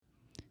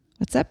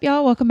What's up,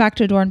 y'all? Welcome back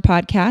to Adorn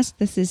Podcast.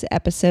 This is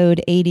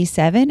episode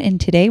 87,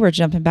 and today we're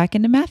jumping back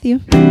into Matthew.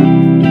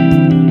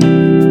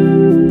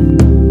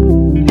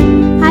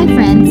 Hi,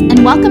 friends,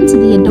 and welcome to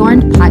the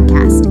Adorned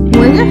Podcast.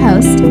 We're your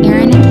hosts,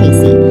 Aaron and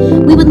Casey.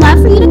 We would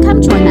love for you to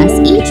come join us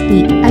each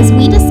week as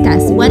we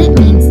discuss what it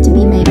means to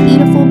be made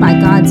beautiful by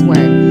God's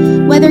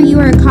Word. Whether you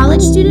are a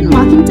college student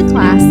walking to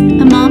class,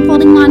 a mom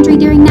folding laundry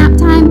during nap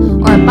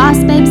time, or a boss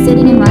babe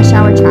sitting in rush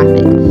hour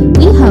traffic,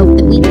 we hope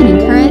that we can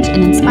encourage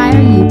and inspire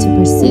you to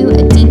pursue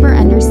a deeper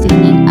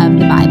understanding of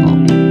the Bible.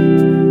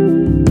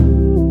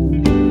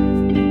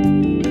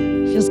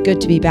 Feels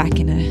good to be back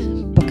in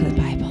a book of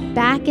the Bible.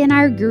 Back in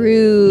our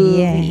groove.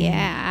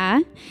 Yeah.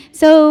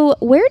 So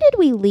where did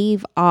we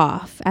leave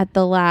off at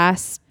the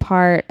last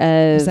part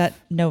of Was that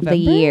November? the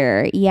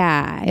year?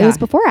 Yeah. It was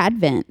before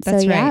Advent.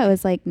 That's so yeah, right. it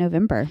was like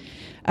November.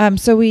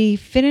 So we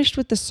finished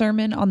with the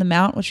Sermon on the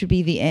Mount, which would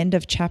be the end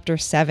of chapter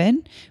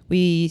 7.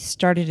 We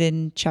started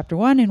in chapter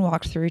 1 and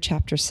walked through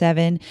chapter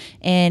 7.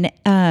 And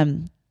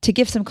to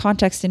give some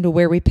context into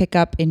where we pick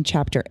up in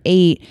chapter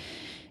 8,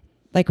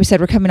 like we said,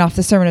 we're coming off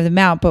the Sermon on the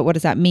Mount, but what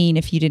does that mean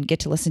if you didn't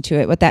get to listen to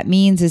it? What that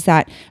means is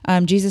that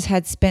Jesus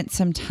had spent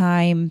some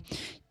time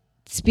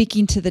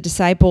speaking to the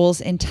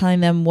disciples and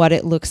telling them what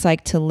it looks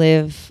like to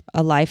live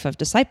a life of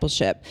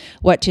discipleship,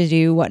 what to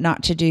do, what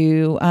not to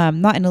do,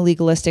 not in a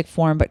legalistic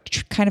form, but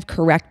kind of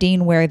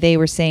correcting where they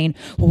were saying,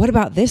 well, what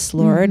about this,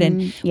 Lord?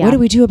 And what do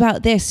we do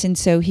about this? And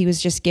so he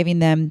was just giving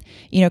them,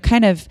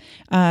 kind of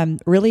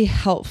really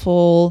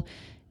helpful.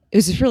 It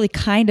was just really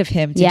kind of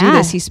him to do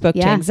this. He spoke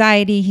to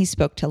anxiety, he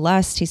spoke to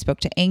lust, he spoke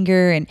to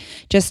anger, and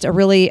just a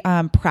really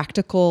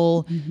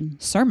practical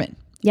sermon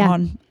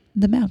on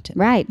the mountain.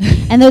 Right.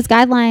 And those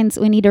guidelines,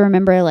 we need to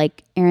remember,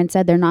 like Aaron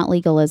said, they're not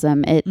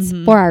legalism. It's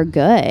for our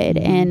good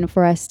and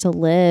for us to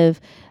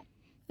live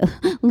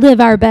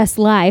our best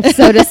life,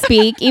 so to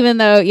speak, even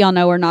though y'all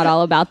know we're not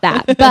all about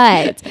that.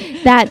 But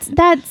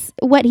that's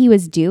what he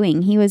was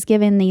doing. He was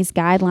giving these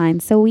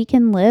guidelines so we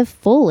can live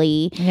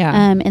fully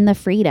in the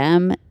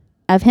freedom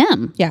of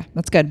him. Yeah,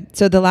 that's good.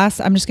 So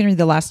I'm just going to read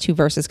the last two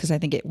verses because I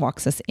think it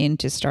walks us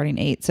into starting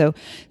 8. So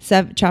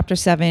chapter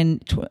 7,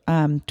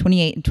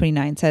 28 and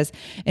 29 says,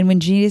 "And when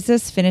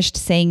Jesus finished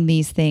saying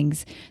these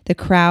things, the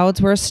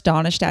crowds were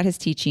astonished at his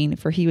teaching,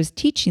 for he was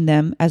teaching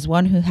them as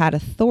one who had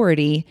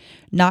authority,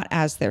 not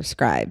as their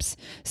scribes."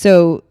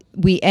 So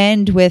we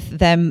end with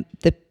them,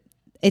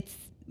 it's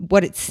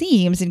what it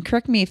seems, and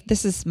correct me if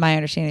this is my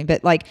understanding,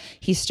 but like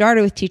he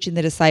started with teaching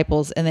the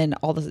disciples, and then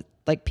all the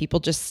people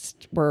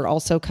just were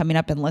also coming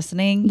up and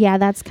listening. Yeah,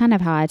 that's kind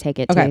of how I take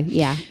it too.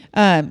 Yeah.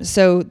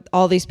 So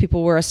all these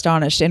people were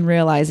astonished and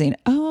realizing,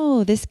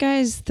 oh, this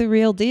guy's the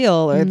real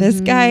deal, or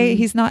this guy,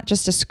 he's not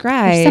just a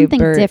scribe. There's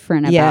something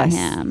different about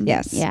him.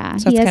 Yes. Yeah.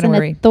 So he that's has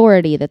an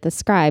authority that the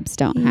scribes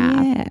don't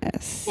have.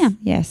 Yes. Yeah.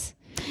 Yes.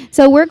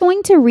 So we're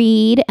going to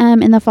read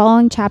in the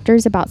following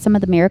chapters about some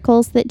of the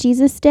miracles that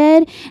Jesus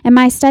did. And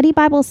my study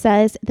Bible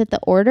says that the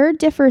order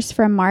differs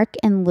from Mark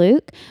and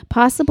Luke,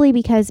 possibly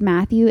because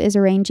Matthew is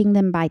arranging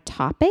them by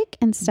topic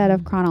instead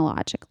of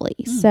chronologically.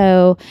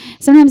 So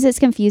sometimes it's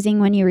confusing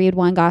when you read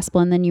one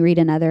gospel and then you read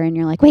another and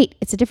you're like, wait,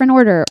 it's a different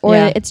order, or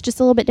it's just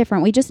a little bit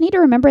different. We just need to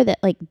remember that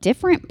like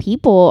different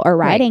people are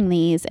writing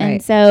these.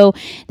 And so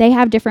they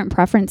have different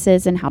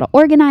preferences in how to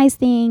organize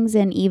things.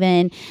 And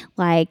even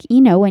like,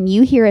 when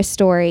you hear a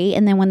story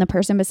and then when the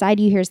person beside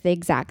you hears the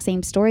exact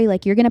same story,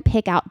 like you're going to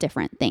pick out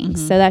different things.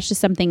 So that's just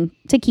something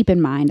to keep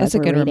in mind. That's a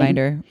good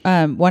reminder.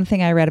 One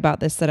thing I read about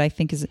this that I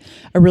think is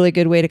a really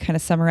good way to kind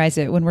of summarize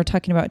it, when we're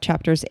talking about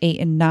chapters 8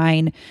 and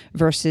 9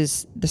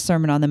 versus the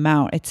Sermon on the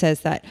Mount, it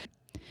says that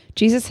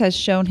Jesus has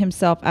shown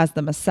himself as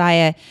the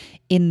Messiah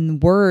in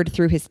word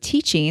through his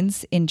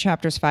teachings in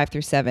chapters 5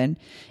 through 7,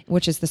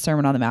 which is the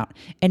Sermon on the Mount.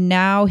 And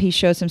now he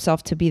shows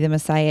himself to be the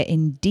Messiah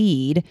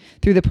indeed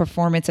through the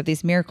performance of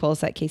these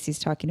miracles that Casey's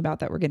talking about,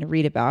 that we're going to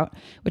read about,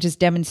 which is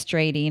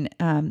demonstrating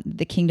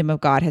the kingdom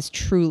of God has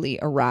truly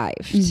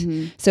arrived.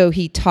 So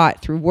he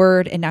taught through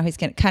word, and now he's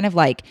going to kind of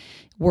like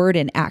word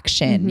in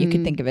action. You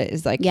could think of it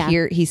as like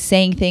here he's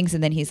saying things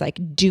and then he's like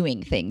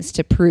doing things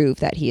to prove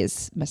that he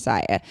is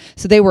Messiah.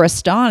 So they were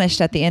astonished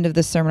at the end of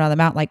the Sermon on the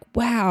Mount, like,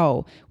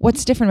 wow,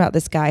 what's different about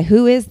this guy?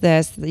 Who is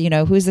this?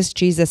 Who is this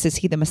Jesus? Is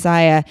he the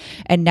Messiah?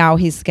 And now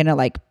he's going to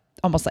like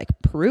almost like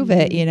prove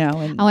it,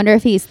 And I wonder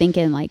if he's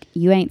thinking like,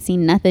 you ain't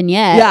seen nothing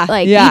yet.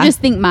 You just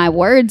think my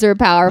words are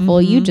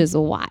powerful. You just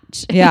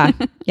watch. Yeah,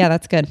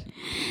 that's good.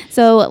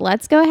 So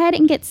let's go ahead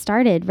and get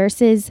started.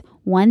 Verses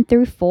 1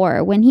 through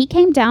 4. When he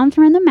came down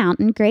from the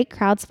mountain, great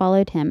crowds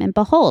followed him. And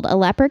behold, a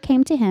leper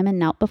came to him and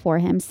knelt before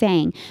him,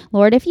 saying,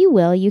 Lord, if you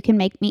will, you can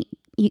make me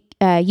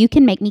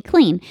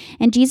clean.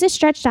 And Jesus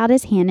stretched out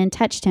his hand and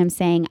touched him,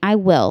 saying, I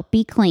will,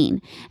 be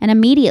clean. And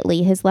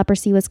immediately his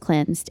leprosy was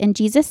cleansed. And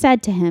Jesus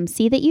said to him,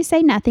 See that you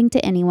say nothing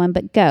to anyone,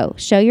 but go,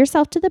 show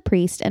yourself to the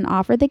priest, and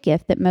offer the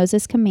gift that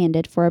Moses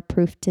commanded for a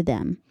proof to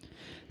them.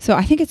 So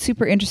I think it's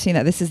super interesting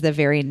that this is the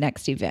very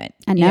next event.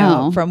 I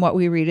know. From what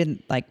we read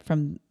in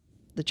from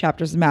the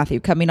chapters of Matthew,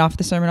 coming off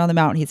the Sermon on the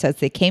Mount. He says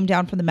they came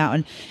down from the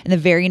mountain, and the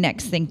very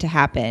next thing to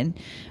happen,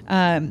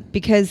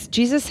 because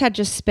Jesus had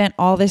just spent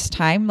all this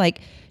time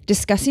like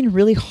discussing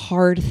really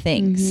hard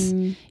things,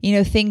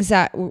 things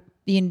that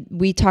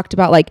we talked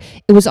about. Like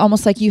it was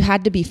almost like you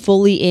had to be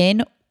fully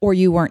in or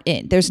you weren't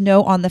in. There's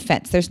no on the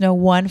fence. There's no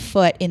 1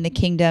 foot in the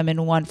kingdom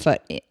and 1 foot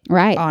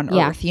on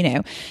earth,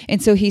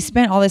 And so he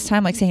spent all this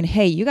time like saying,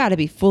 hey, you got to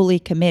be fully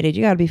committed.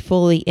 You got to be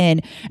fully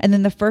in. And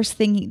then the first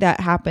thing that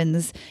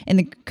happens, and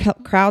the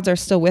crowds are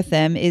still with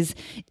them, is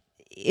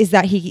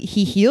that he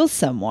heals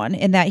someone,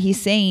 and that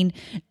he's saying,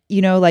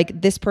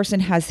 like this person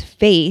has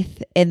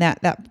faith in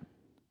that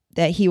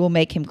he will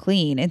make him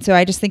clean. And so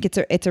I just think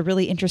it's a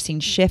really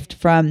interesting shift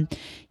from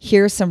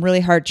here's some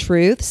really hard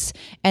truths,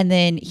 and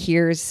then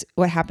here's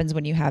what happens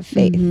when you have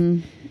faith.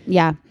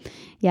 Yeah,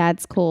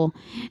 it's cool.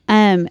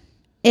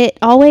 It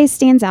always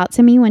stands out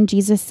to me when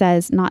Jesus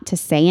says not to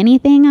say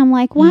anything. I'm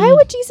like, why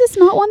would Jesus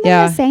not want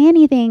them to say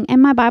anything?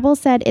 And my Bible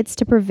said it's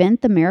to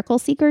prevent the miracle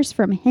seekers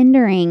from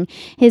hindering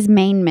his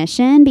main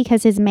mission,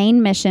 because his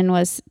main mission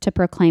was to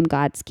proclaim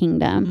God's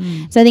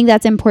kingdom. So I think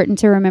that's important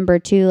to remember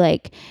too.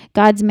 Like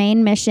God's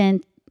main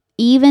mission,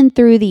 even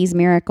through these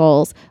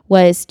miracles,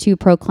 was to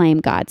proclaim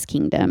God's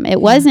kingdom.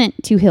 It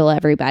wasn't to heal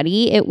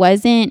everybody. It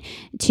wasn't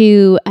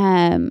to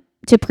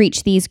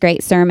preach these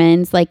great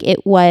sermons. Like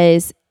it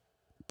was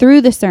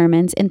through the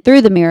sermons and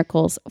through the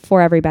miracles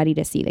for everybody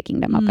to see the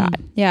kingdom of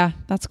God. Yeah,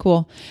 that's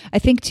cool. I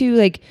think too,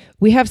 like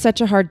we have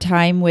such a hard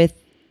time with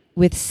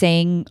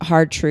saying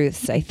hard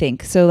truths, I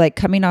think. So like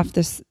coming off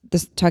this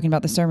talking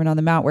about the Sermon on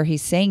the Mount where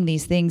he's saying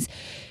these things,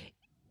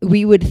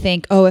 we would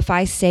think, oh, if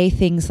I say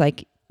things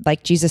like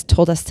Jesus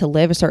told us to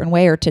live a certain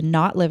way or to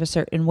not live a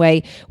certain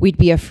way, we'd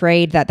be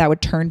afraid that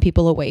would turn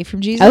people away from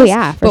Jesus. Oh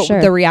yeah, for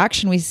sure. The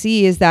reaction we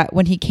see is that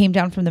when he came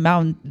down from the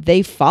mountain,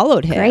 they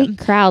followed him. Great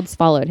crowds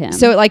followed him.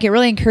 So like it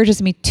really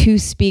encourages me to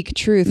speak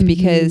truth,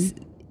 because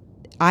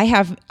I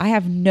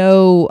have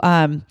no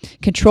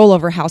control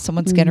over how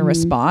someone's going to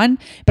respond,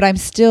 but I'm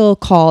still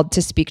called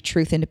to speak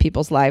truth into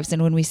people's lives.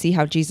 And when we see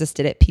how Jesus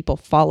did it, people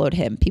followed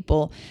him.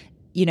 People,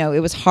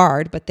 it was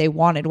hard, but they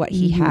wanted what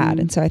he had.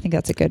 And so I think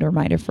that's a good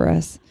reminder for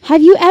us.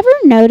 Have you ever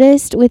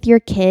noticed with your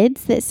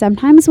kids that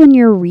sometimes when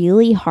you're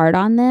really hard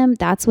on them,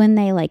 that's when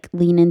they like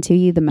lean into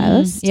you the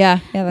most? Yeah,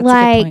 that's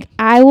like, a good point.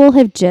 I will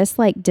have just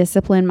like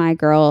disciplined my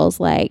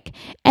girls, like,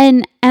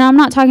 and I'm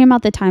not talking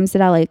about the times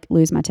that I like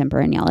lose my temper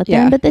and yell at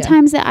them, but the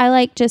times that I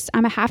like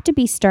I'm gonna have to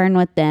be stern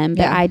with them,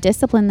 but I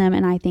discipline them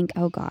and I think,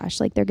 oh gosh,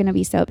 like they're going to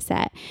be so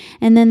upset.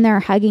 And then they're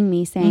hugging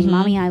me saying,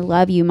 Mommy, I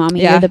love you.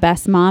 Mommy, you're the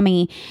best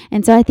mommy.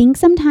 And so I think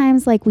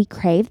sometimes like we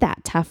crave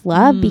that tough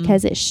love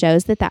because it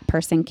shows that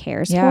person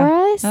cares for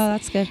us. Oh,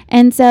 that's good.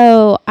 And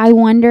so I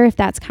wonder if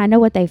that's kind of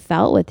what they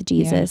felt with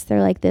Jesus.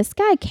 They're like, this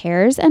guy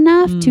cares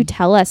enough to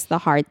tell us the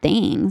hard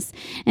things.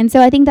 And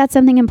so I think that's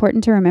something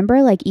important to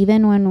remember. Like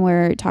even when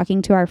we're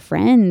talking to our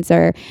friends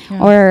or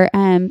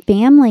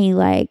family,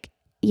 like,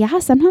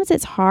 sometimes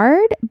it's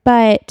hard,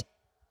 but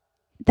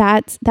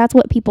that's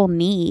what people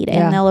need,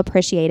 and they'll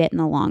appreciate it in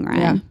the long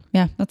run.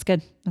 Yeah, that's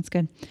good. That's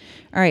good.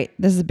 All right,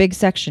 this is a big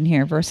section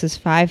here, verses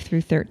 5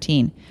 through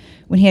 13.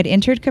 When he had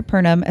entered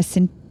Capernaum, a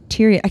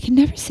centurion, I can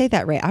never say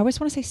that right. I always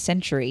want to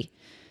say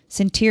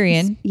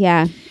centurion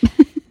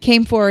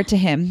came forward to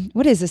him.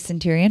 What is a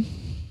centurion?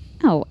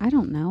 Oh, I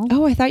don't know.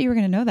 Oh, I thought you were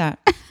going to know that.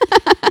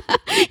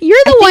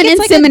 You're the one in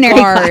like seminary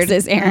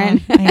classes,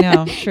 Aaron. I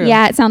know. True.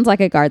 Yeah, it sounds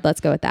like a guard.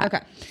 Let's go with that. Okay.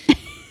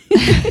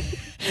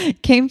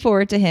 Came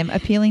forward to him,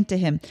 appealing to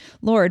him,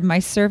 Lord, my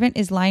servant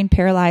is lying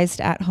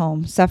paralyzed at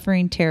home,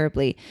 suffering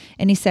terribly.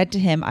 And he said to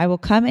him, I will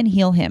come and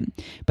heal him.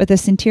 But the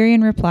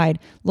centurion replied,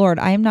 Lord,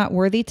 I am not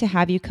worthy to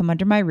have you come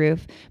under my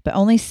roof, but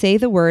only say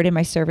the word and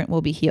my servant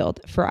will be healed.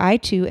 For I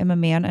too am a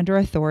man under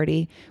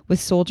authority, with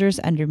soldiers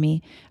under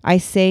me. I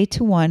say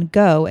to one,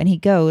 go, and he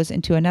goes,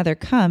 and to another,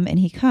 come, and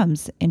he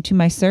comes, and to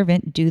my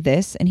servant, do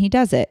this, and he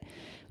does it.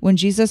 When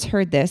Jesus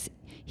heard this,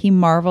 he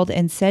marveled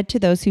and said to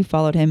those who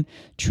followed him,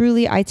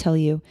 truly I tell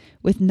you,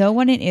 with no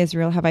one in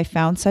Israel have I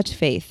found such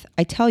faith.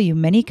 I tell you,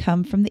 many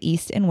come from the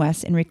east and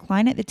west and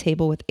recline at the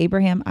table with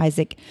Abraham,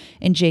 Isaac,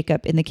 and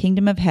Jacob in the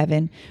kingdom of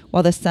heaven,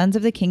 while the sons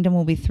of the kingdom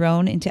will be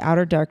thrown into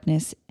outer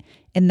darkness.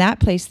 In that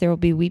place there will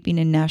be weeping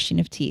and gnashing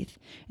of teeth.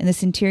 And to the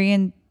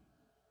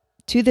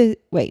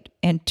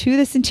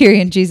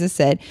centurion, Jesus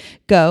said,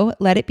 go,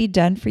 let it be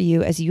done for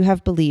you as you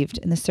have believed.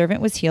 And the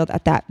servant was healed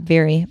at that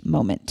very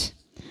moment.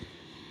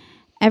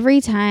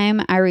 Every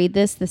time I read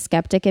this, the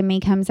skeptic in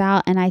me comes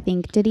out and I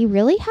think, did he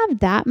really have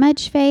that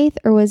much faith,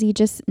 or was he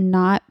just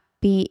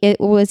being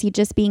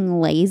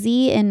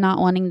lazy and not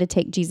wanting to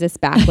take Jesus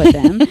back with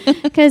him?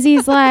 Because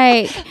he's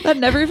like, that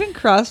never even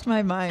crossed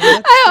my mind.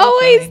 I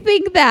always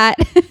think that.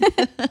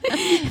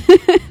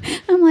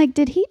 I'm like,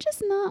 did he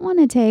just not want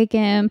to take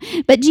him?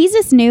 But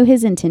Jesus knew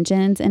his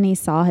intentions, and he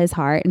saw his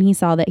heart, and he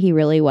saw that he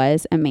really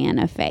was a man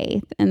of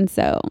faith. And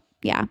so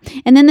Yeah.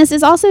 And then this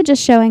is also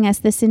just showing us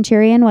the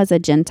centurion was a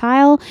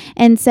Gentile.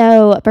 And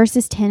so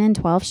verses 10 and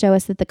 12 show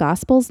us that the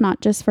gospel's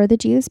not just for the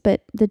Jews,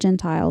 but the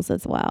Gentiles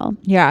as well.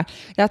 Yeah,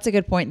 that's a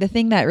good point. The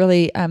thing that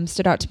really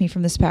stood out to me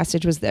from this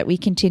passage was that we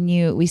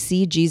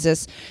see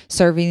Jesus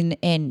serving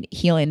and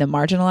healing the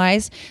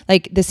marginalized.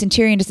 Like the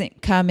centurion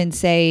doesn't come and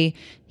say,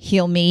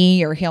 heal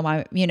me or heal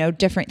my,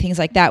 different things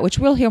like that, which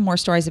we'll hear more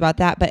stories about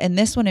that. But in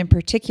this one in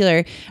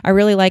particular, I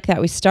really like that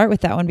we start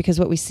with that one because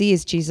what we see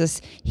is Jesus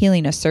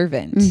healing a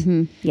servant.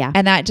 Mm-hmm. Yeah.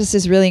 And that just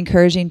is really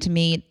encouraging to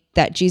me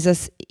that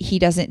Jesus, he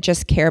doesn't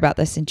just care about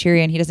the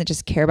centurion. He doesn't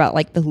just care about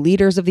like the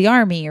leaders of the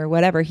army or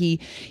whatever.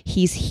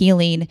 He's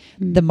healing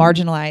the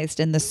marginalized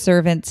and the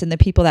servants and the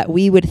people that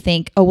we would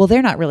think, oh, well,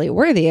 they're not really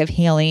worthy of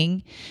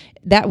healing.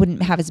 That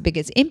wouldn't have as big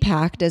as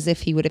impact as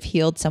if he would have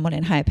healed someone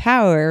in high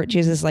power.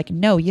 Jesus is like,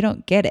 no, you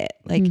don't get it.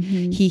 Like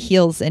he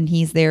heals and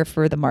he's there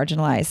for the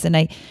marginalized. And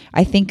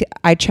I think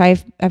I've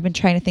been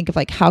trying to think of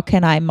like, how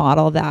can I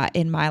model that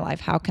in my life?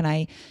 How can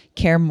I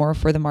care more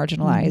for the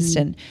marginalized?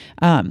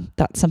 And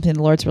that's something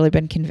the Lord's really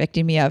been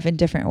convicting me of in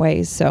different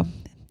ways. So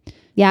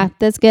yeah,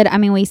 that's good. I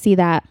mean, we see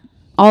that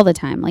all the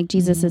time. Like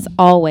Jesus is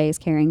always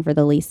caring for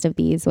the least of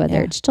these,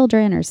 whether it's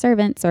children or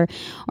servants or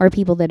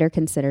people that are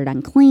considered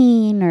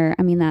unclean, or,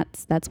 I mean,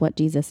 that's what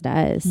Jesus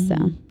does. So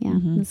yeah,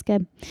 that's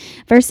good.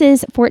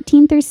 Verses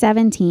 14 through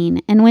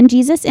 17. And when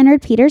Jesus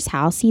entered Peter's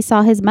house, he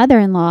saw his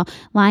mother-in-law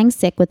lying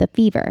sick with a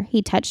fever.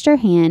 He touched her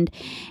hand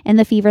and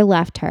the fever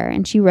left her,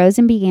 and she rose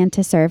and began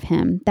to serve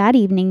him. That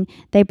evening,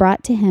 they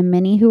brought to him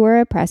many who were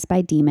oppressed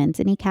by demons,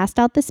 and he cast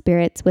out the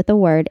spirits with a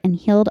word and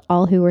healed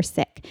all who were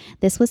sick.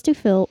 This was to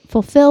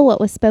fulfill what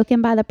was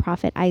spoken by the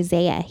prophet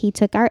Isaiah. He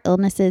took our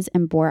illnesses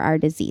and bore our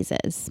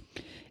diseases.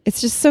 It's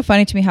just so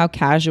funny to me how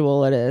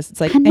casual it is. It's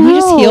like, and he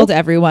just healed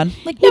everyone.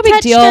 Like, no big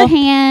deal. He touched her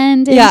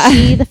hand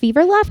and the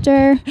fever left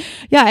her.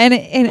 Yeah. And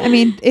I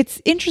mean,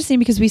 it's interesting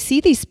because we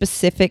see these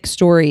specific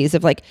stories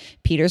of like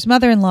Peter's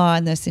mother-in-law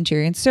and the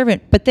centurion's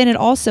servant, but then it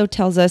also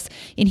tells us,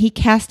 and he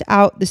cast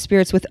out the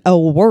spirits with a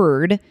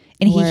word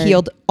and he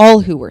healed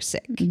all who were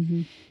sick.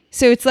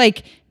 So it's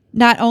like,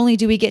 not only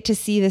do we get to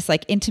see this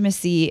like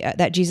intimacy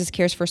that Jesus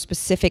cares for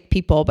specific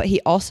people, but he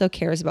also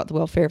cares about the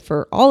welfare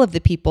for all of the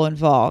people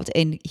involved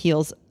and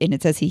heals. And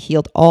it says he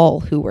healed all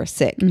who were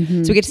sick. So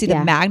we get to see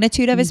the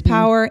magnitude of his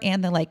power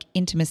and the like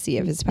intimacy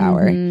of his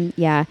power.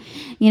 Yeah.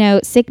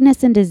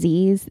 Sickness and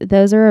disease,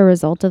 those are a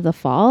result of the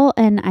fall.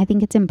 And I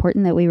think it's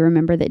important that we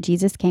remember that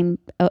Jesus came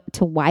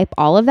to wipe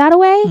all of that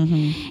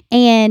away.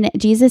 And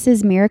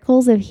Jesus's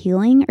miracles of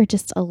healing are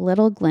just a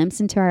little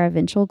glimpse into our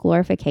eventual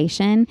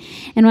glorification.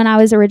 And when I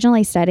was originally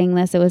studying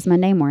this, it was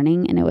Monday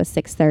morning and it was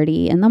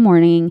 6:30 in the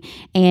morning,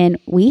 and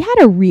we had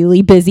a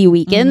really busy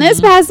weekend this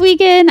past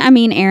weekend. I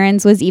mean,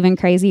 Aaron's was even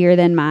crazier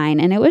than mine,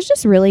 and it was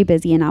just really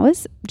busy, and I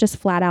was just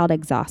flat out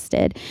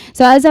exhausted.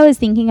 So as I was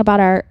thinking about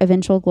our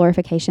eventual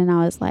glorification,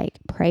 I was like,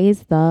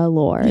 praise the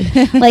Lord.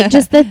 Like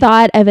just the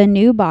thought of a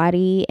new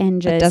body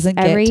and just doesn't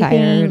everything. Get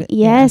tired.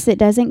 Yes, it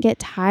doesn't get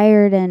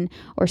tired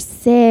or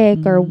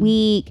sick or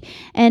weak.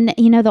 And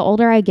the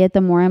older I get,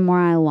 the more and more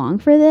I long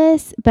for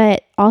this,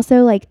 but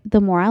also like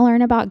the more I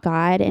learn about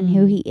God and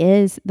who he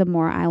is, the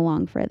more I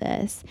long for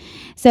this.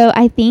 So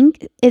I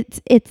think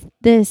it's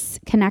this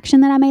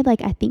connection that I made.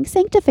 Like, I think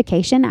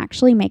sanctification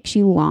actually makes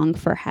you long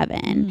for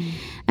heaven.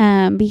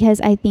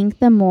 Because I think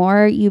the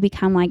more you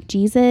become like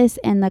Jesus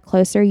and the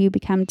closer you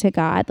become to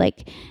God,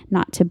 like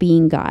not to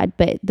being God,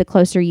 but the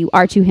closer you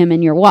are to him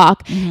in your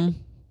walk,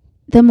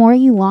 the more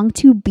you long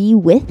to be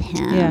with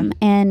him.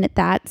 Yeah. And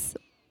that's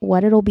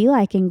what it'll be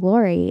like in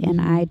glory. And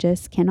I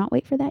just cannot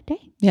wait for that day.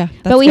 Yeah.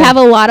 But we have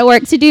a lot of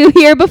work to do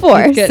here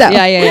before. So.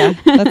 Yeah.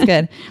 That's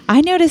good.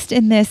 I noticed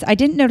in this, I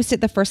didn't notice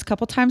it the first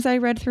couple times I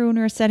read through when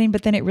we were studying,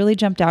 but then it really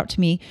jumped out to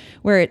me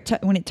where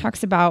when it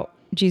talks about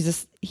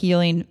Jesus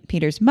healing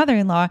Peter's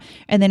mother-in-law,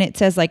 and then it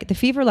says like the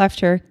fever left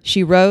her,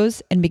 she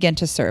rose and began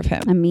to serve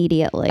him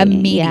immediate.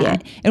 Yeah.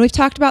 And we've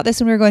talked about this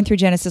when we were going through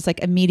Genesis, like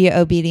immediate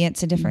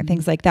obedience and different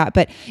things like that,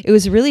 but it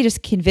was really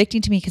just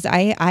convicting to me because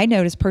I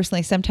noticed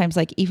personally sometimes,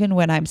 like even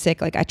when I'm sick,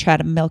 like I try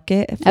to milk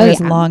it for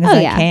as long as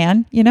I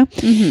can,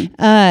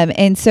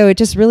 and so it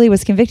just really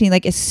was convicting.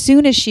 Like as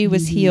soon as she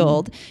was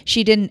healed,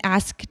 she didn't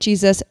ask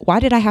Jesus,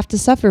 why did I have to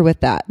suffer with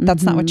that?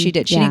 That's not what she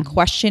did. She didn't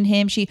question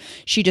him. She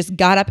just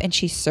got up and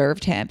she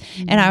served him.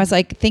 And I was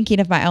like thinking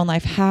of my own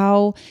life,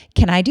 how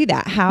can I do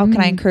that? How can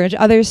I encourage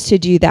others to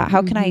do that?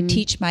 How can I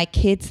teach my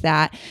kids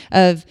that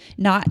of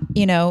not,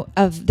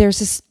 there's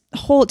this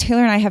whole,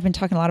 Taylor and I have been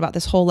talking a lot about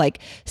this whole like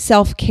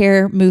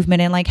self-care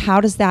movement and like,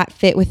 how does that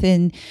fit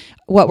within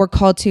what we're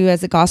called to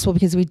as a gospel?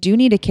 Because we do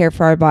need to care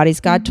for our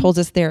bodies. God told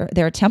us they're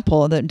a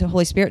temple, the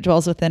Holy Spirit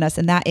dwells within us,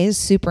 and that is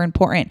super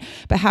important.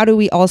 But how do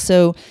we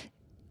also,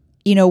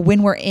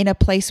 when we're in a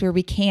place where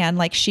we can,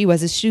 like she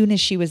was, as soon as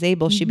she was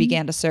able, she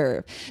began to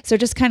serve. So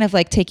just kind of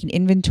like taking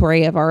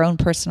inventory of our own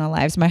personal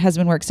lives. My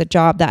husband works a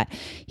job that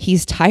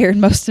he's tired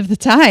most of the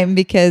time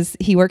because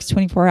he works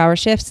 24-hour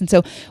shifts. And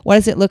so what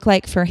does it look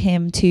like for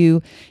him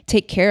to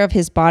take care of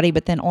his body,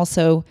 but then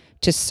also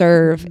to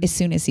serve as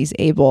soon as he's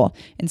able.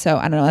 And so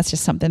I don't know, that's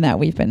just something that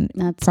we've been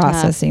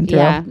processing through.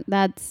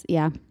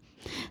 Yeah.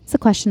 It's a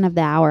question of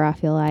the hour, I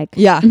feel like.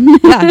 Yeah.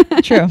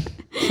 True.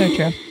 So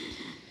true.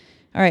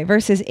 All right.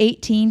 Verses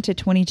 18 to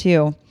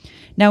 22.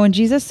 Now, when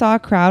Jesus saw a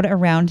crowd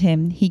around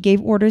him, he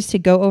gave orders to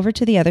go over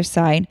to the other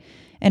side.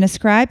 And a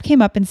scribe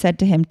came up and said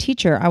to him,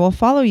 "Teacher, I will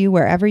follow you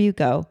wherever you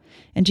go."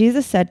 And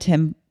Jesus said to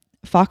him,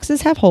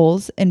 "Foxes have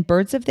holes and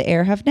birds of the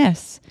air have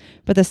nests,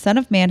 but the Son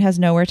of Man has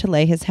nowhere to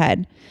lay his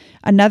head."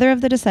 Another of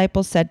the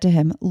disciples said to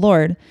him,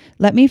 "Lord,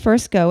 let me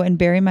first go and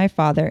bury my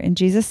father." And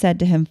Jesus said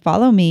to him,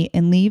 "Follow me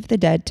and leave the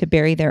dead to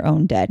bury their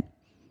own dead."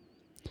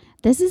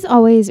 This is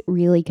always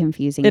really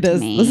confusing to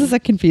me. This is a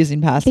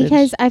confusing passage.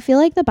 Because I feel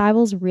like the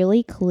Bible's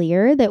really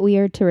clear that we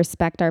are to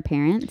respect our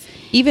parents.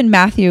 Even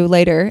Matthew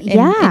later in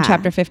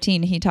chapter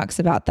 15, he talks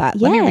about that.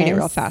 Let me read it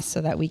real fast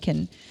so that we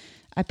can...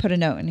 I put a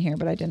note in here,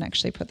 but I didn't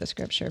actually put the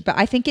scripture. But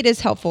I think it is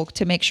helpful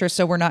to make sure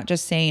so we're not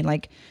just saying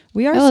like,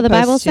 we are supposed to. The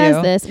Bible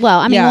says this. Well,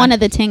 I mean, one of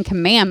the 10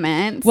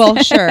 commandments. Well,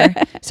 sure.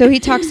 So he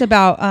talks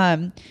about,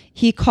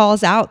 he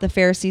calls out the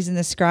Pharisees and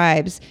the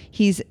scribes.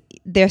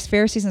 The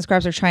Pharisees and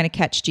scribes are trying to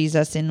catch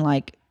Jesus in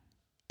like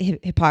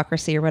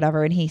hypocrisy or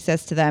whatever. And he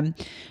says to them,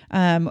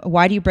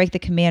 "Why do you break the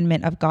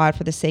commandment of God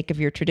for the sake of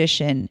your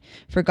tradition?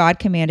 For God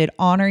commanded,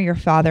 honor your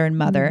father and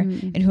mother,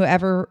 and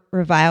whoever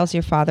reviles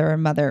your father or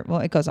mother," well,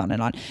 it goes on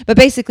and on. But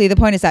basically the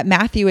point is that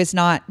Matthew is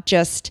not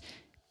just,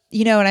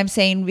 you know what I'm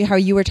saying, how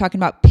you were talking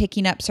about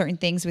picking up certain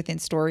things within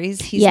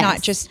stories. He's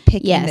not just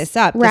picking this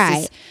up.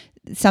 Right.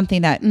 This is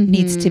something that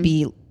needs to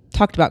be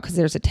talked about because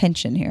there's a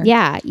tension here.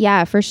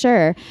 Yeah, for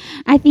sure.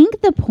 I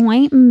think the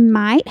point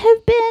might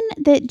have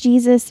been that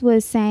Jesus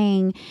was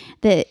saying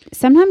that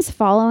sometimes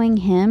following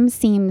him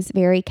seems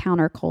very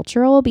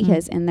countercultural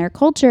because in their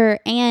culture,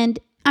 and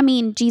I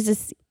mean,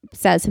 Jesus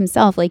says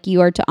himself, like,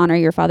 you are to honor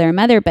your father and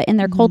mother, but in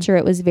their culture,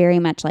 it was very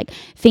much like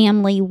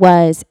family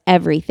was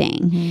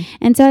everything.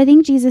 And so I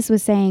think Jesus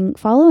was saying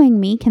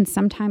following me can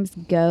sometimes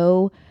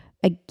go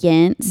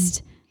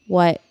against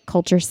what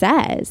culture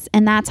says,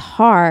 and that's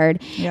hard.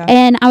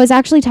 And I was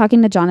actually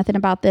talking to Jonathan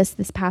about this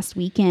past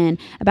weekend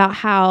about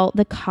how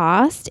the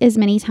cost is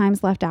many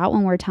times left out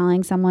when we're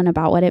telling someone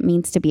about what it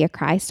means to be a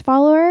Christ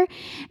follower.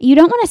 You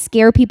don't want to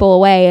scare people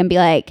away and be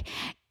like,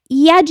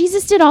 yeah,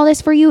 Jesus did all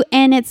this for you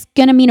and it's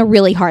going to mean a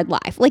really hard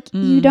life. Like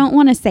you don't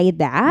want to say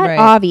that,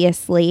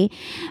 obviously.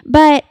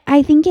 But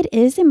I think it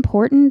is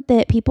important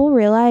that people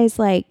realize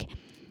like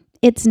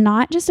it's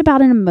not just about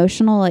an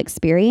emotional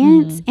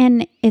experience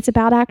and it's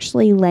about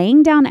actually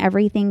laying down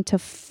everything to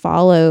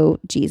follow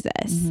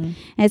Jesus. And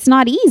it's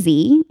not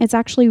easy. It's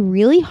actually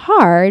really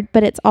hard,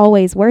 but it's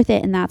always worth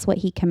it. And that's what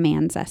he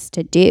commands us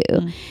to do.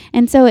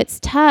 And so it's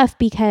tough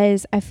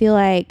because I feel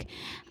like,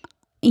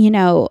 you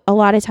know, a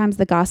lot of times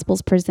the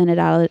gospel's presented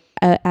out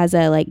as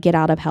a like get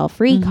out of hell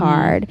free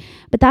card,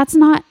 but that's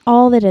not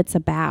all that it's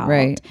about.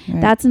 Right.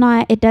 That's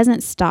not, it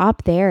doesn't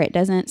stop there. It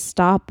doesn't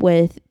stop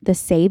with the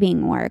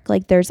saving work.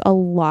 Like there's a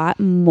lot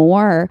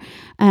more.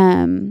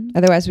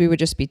 Otherwise we would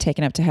just be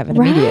taken up to heaven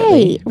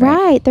immediately.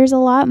 Right. There's a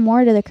lot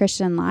more to the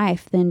Christian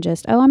life than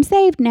just, oh, I'm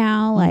saved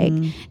now. Like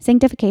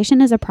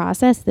sanctification is a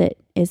process that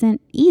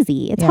isn't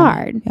easy. It's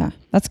hard. Yeah.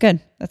 That's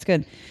good.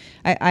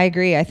 I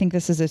agree. I think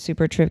this is a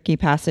super tricky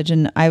passage,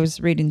 and I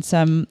was reading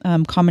some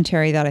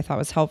commentary that I thought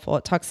was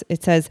helpful.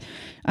 It says,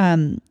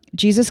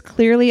 Jesus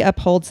clearly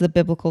upholds the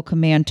biblical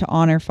command to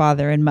honor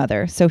father and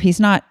mother. So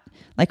he's not,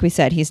 like we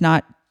said, he's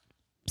not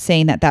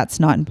saying that that's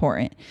not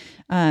important.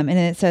 And then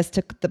it says,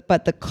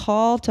 but the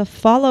call to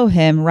follow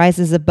him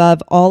rises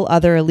above all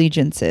other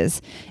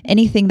allegiances.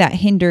 Anything that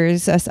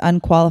hinders us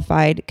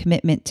unqualified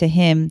commitment to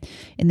him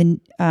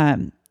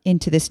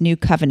into this new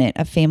covenant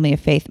of family of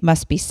faith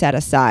must be set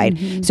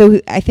aside. So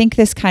I think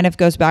this kind of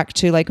goes back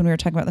to like when we were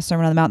talking about the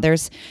Sermon on the Mount,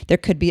 there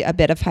could be a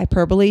bit of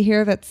hyperbole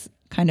here that's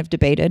kind of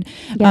debated.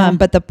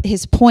 But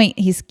his point,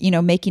 he's, you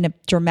know, making a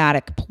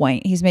dramatic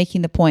point. He's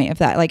making the point of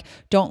that, like,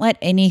 don't let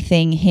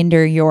anything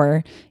hinder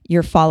your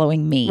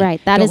following me.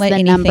 Right. That don't is let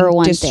the number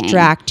one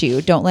distract thing.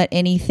 you. Don't let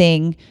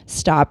anything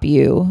stop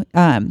you.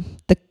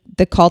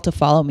 The call to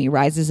follow me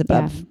rises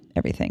above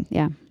everything.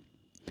 Yeah.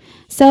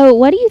 So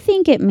what do you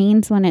think it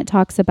means when it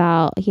talks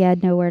about he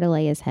had nowhere to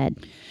lay his head?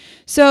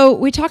 So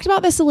we talked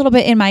about this a little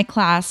bit in my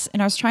class,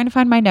 and I was trying to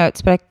find my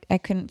notes, but I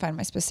couldn't find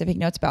my specific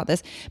notes about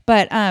this.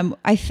 But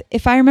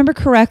if I remember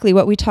correctly,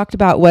 what we talked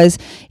about was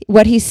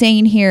what he's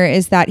saying here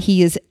is that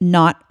he is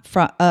not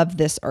of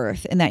this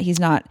earth, and that he's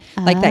not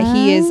like that.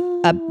 He is,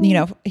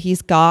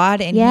 he's God,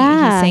 and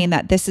he's saying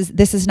that this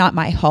is not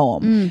my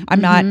home.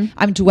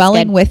 I'm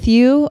dwelling with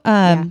you,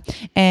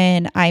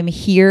 and I'm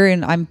here,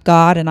 and I'm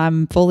God, and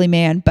I'm fully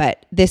man,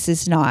 but this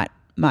is not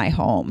my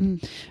home.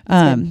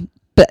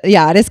 But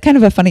yeah, it is kind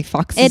of a funny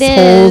foxes,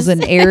 holes,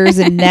 and airs,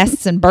 and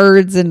nests, and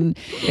birds, and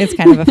it's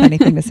kind of a funny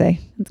thing to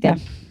say. That's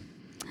good.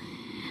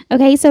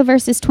 Okay, so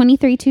verses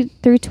 23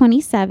 through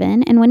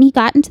 27. And when he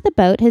got into the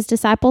boat, his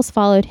disciples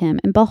followed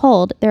him. And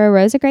behold, there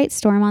arose a great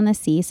storm on the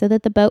sea, so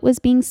that the boat was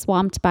being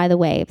swamped by the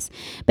waves.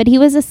 But he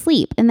was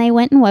asleep, and they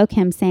went and woke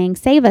him, saying,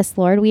 Save us,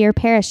 Lord, we are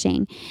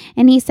perishing.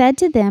 And he said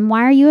to them,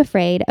 Why are you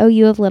afraid, O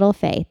you of little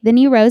faith? Then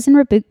he rose and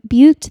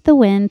rebuked the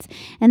winds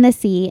and the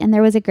sea, and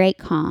there was a great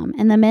calm.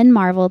 And the men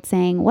marveled,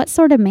 saying, What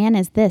sort of man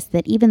is this,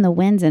 that even the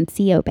winds and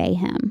sea obey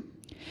him?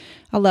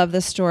 I love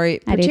this story,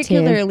 I do too.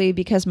 particularly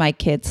because my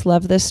kids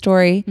love this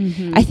story.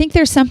 Mm-hmm. I think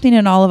there's something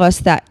in all of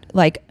us that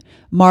like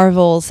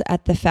marvels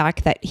at the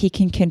fact that he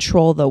can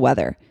control the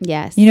weather.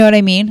 Yes. You know what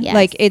I mean? Yes.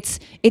 Like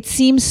it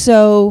seems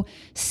so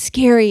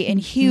scary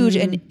and huge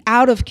and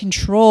out of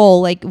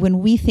control, like when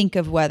we think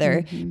of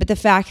weather, but the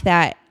fact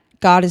that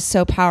God is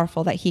so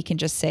powerful that he can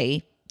just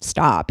say,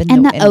 stop.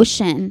 And the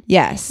ocean.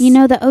 Yes. You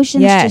know, the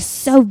ocean is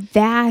just so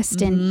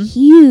vast and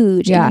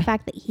huge. Yeah. And the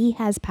fact that he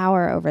has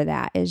power over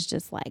that is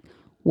just like,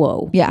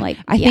 whoa. Yeah. Like,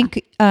 I think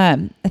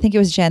it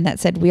was Jen that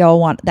said we all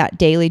want that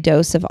daily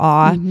dose of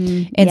awe.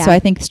 And so I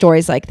think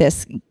stories like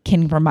this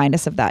can remind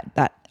us of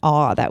that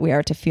awe that we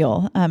are to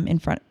feel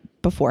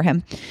before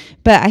him.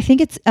 But I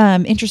think it's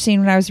interesting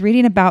when I was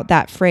reading about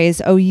that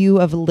phrase, "O you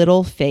of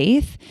little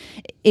faith,"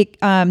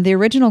 the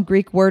original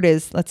Greek word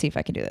is, let's see if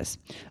I can do this,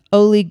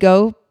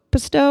 oligopisto.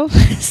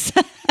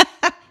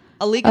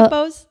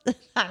 Oligopos?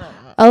 I don't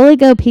know.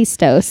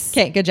 Oligopistos.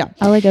 Okay, good job.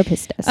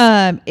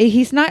 Oligopistos.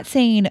 He's not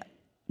saying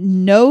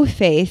no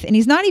faith, and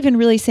he's not even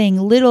really saying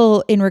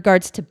little in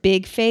regards to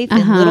big faith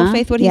and little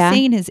faith. What he's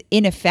saying is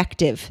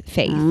ineffective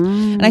faith.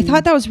 And I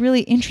thought that was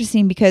really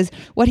interesting because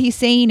what he's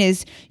saying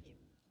is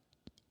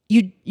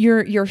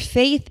your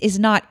faith is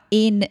not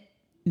in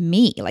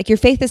me. Like your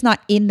faith is not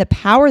in the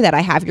power that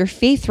I have. Your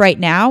faith right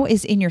now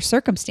is in your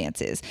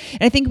circumstances.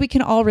 And I think we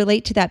can all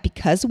relate to that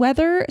because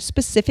weather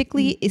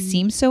specifically it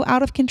seems so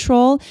out of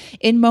control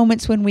in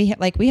moments when we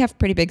have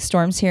pretty big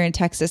storms here in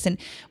Texas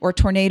or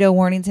tornado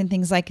warnings and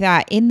things like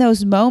that. In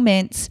those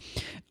moments,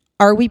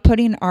 are we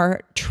putting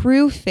our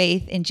true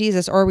faith in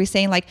Jesus, or are we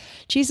saying like,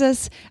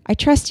 Jesus, I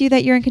trust you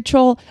that you're in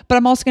control, but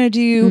I'm also going to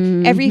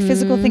do every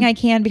physical thing I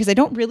can because I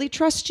don't really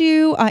trust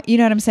you. You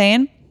know what I'm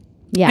saying?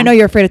 Yeah. I know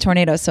you're afraid of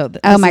tornadoes, so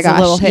this oh my is gosh,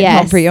 a little hit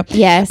home for you.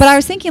 Yes. But I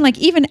was thinking like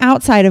even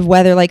outside of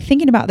weather, like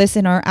thinking about this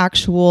in our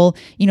actual,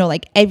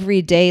 like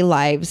everyday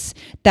lives,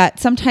 that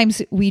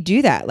sometimes we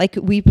do that. Like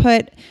we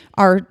put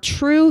our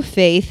true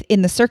faith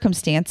in the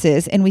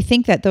circumstances and we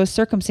think that those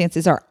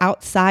circumstances are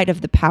outside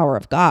of the power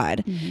of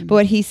God. But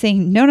what he's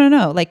saying,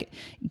 no, like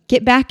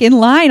get back in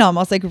line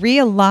almost, like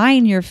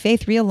realign your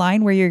faith,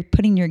 realign where you're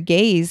putting your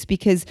gaze,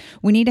 because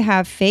we need to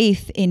have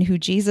faith in who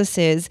Jesus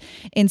is.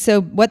 And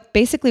so what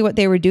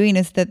they were doing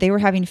is that they were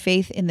having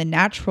faith in the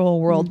natural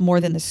world more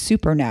than the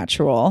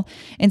supernatural.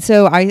 And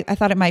so I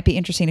thought it might be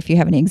interesting if you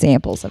have any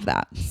examples of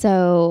that.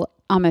 So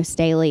almost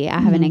daily, I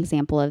have an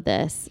example of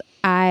this.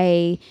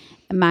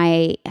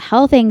 My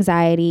health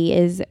anxiety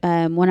is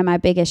one of my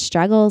biggest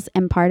struggles.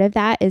 And part of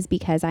that is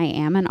because I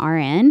am an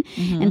RN.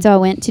 And so I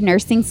went to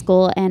nursing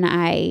school, and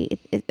I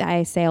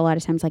say a lot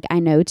of times, like, I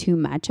know too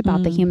much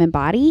about the human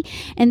body.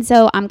 And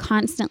so I'm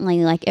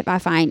constantly like, if I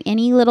find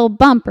any little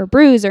bump or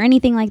bruise or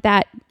anything like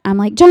that, I'm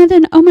like,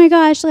 Jonathan, oh my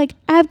gosh, like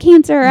I have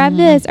cancer, or I have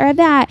this, or I have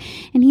that.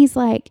 And he's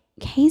like,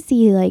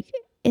 Casey, like,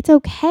 it's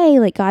okay.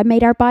 Like God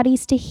made our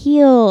bodies to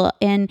heal.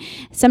 And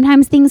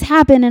sometimes things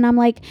happen. And I'm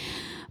like,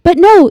 but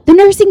no, the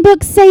nursing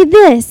books say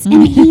this.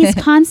 And he's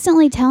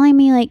constantly telling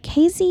me like,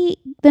 Casey,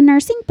 the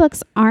nursing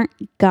books aren't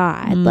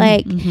God.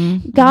 Like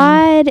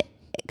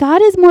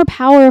God is more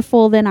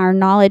powerful than our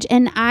knowledge.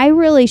 And I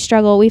really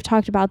struggle. We've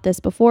talked about this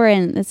before.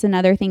 And it's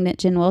another thing that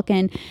Jen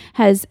Wilkin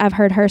I've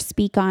heard her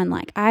speak on.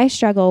 Like I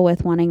struggle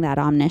with wanting that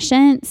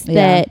omniscience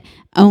that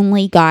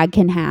only God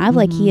can have.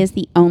 Like he is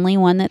the only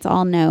one that's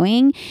all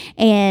knowing.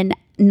 And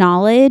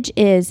knowledge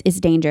is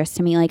dangerous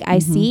to me. Like I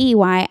see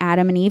why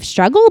Adam and Eve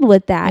struggled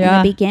with that in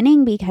the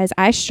beginning, because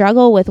I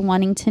struggle with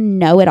wanting to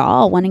know it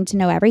all, wanting to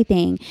know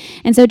everything.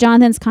 And so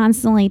Jonathan's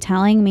constantly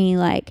telling me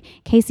like,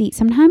 Casey,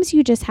 sometimes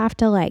you just have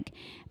to like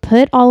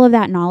put all of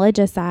that knowledge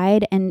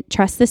aside and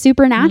trust the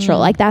supernatural.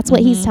 Like that's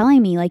what he's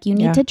telling me. Like you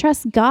need to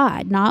trust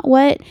God, not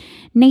what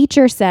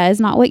nature says,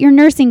 not what your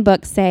nursing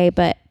books say,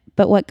 but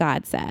what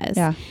God says.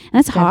 Yeah. And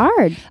that's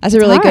hard. That's a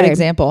really good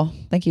example.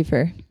 Thank you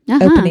for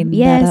opening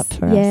that up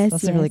for us.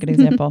 That's a really good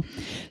example.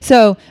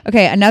 So,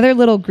 okay, another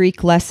little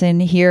Greek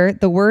lesson here.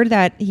 The word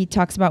that he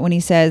talks about when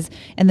he says,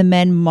 and the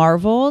men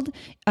marveled,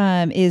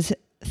 is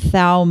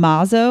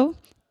thaumazo,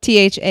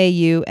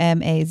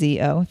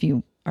 Thaumazo, if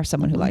you are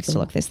someone who likes to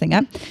look this thing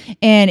up.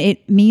 And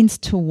it means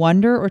to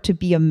wonder or to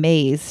be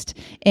amazed.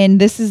 And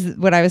this is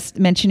what I was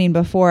mentioning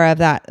before of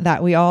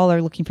that we all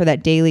are looking for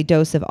that daily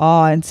dose of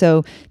awe. And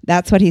so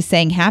that's what he's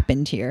saying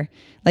happened here.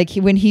 Like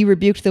when he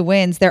rebuked the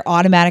winds, their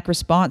automatic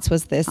response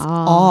was this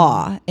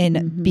awe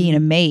and being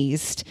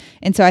amazed.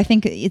 And so I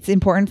think it's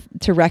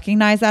important to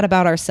recognize that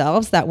about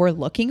ourselves, that we're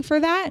looking for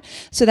that,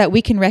 so that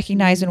we can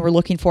recognize when we're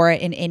looking for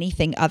it in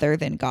anything other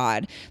than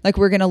God. Like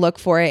we're going to look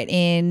for it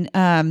in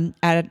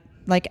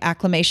like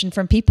acclamation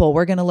from people.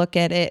 We're going to look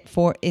at it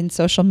in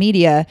social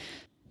media.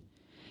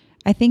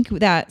 I think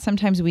that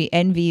sometimes we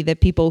envy the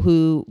people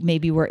who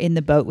maybe were in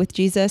the boat with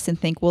Jesus and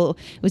think, well,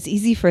 it was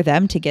easy for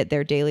them to get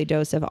their daily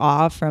dose of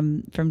awe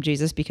from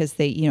Jesus because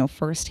they,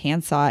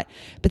 firsthand saw it.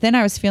 But then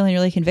I was feeling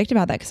really convicted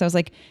about that because I was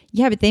like,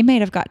 yeah, but they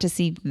might have got to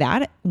see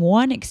that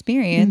one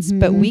experience,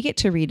 but we get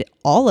to read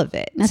all of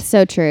it. That's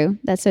so true.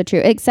 That's so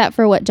true. Except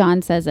for what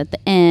John says at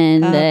the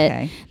end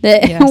that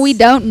Yes. we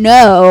don't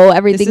know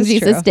everything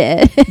Jesus true.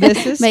 did.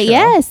 This is But true.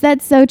 yes,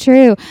 that's so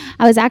true.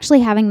 I was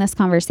actually having this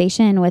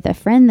conversation with a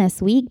friend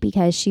this week because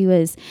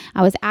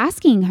I was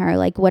asking her,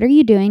 like, what are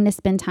you doing to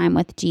spend time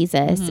with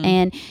Jesus?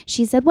 And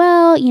she said,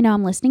 well,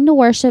 I'm listening to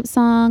worship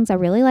songs. I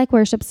really like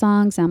worship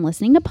songs. I'm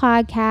listening to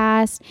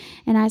podcasts.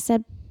 And I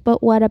said,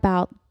 but what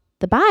about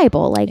the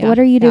Bible? Like, what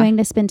are you doing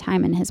to spend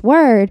time in his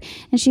word?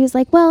 And she was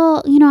like,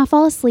 well, I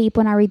fall asleep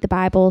when I read the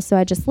Bible, so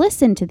I just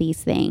listen to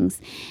these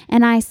things.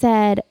 And I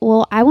said,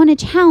 well, I want to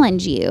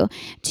challenge you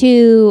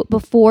to,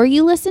 before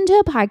you listen to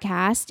a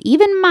podcast,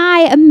 even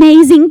my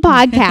amazing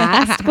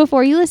podcast,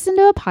 before you listen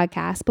to a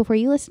podcast, before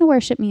you listen to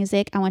worship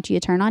music, I want you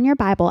to turn on your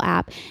Bible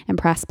app and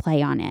press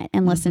play on it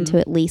and listen to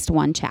at least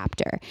one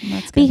chapter.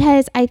 That's good.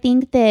 Because I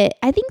think that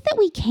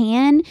we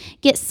can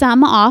get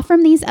some off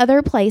from these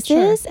other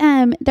places.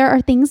 Sure. There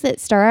are things that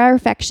stir our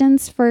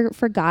affections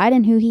for God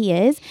and who he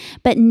is,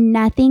 but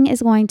nothing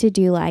is going to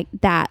do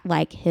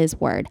like his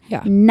word.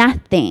 Yeah.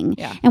 Nothing.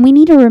 Yeah. And we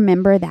need to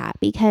remember that,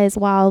 because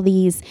while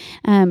these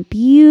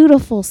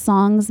beautiful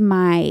songs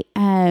might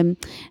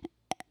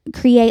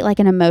create like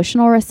an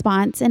emotional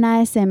response in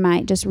us and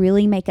might just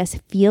really make us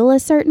feel a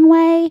certain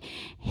way,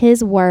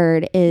 his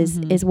word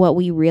is what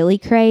we really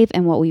crave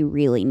and what we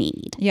really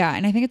need. Yeah.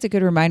 And I think it's a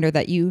good reminder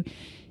that you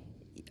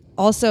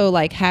also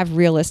like have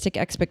realistic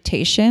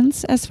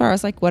expectations as far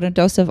as like what a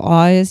dose of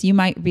awe is. You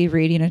might be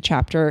reading a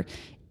chapter,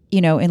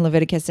 in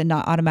Leviticus and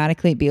not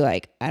automatically be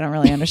like, I don't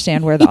really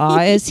understand where the awe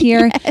is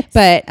here. Yes.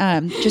 But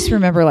just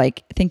remember,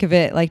 like, think of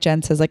it, like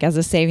Jen says, like as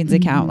a savings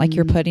account, like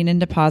you're putting in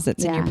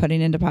deposits and you're putting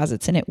in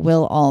deposits, and it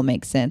will all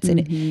make sense.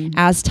 And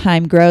as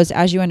time grows,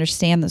 as you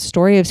understand the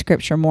story of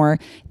scripture more,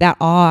 that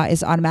awe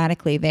is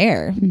automatically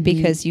there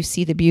because you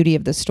see the beauty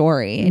of the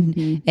story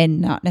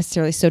and not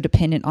necessarily so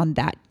dependent on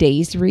that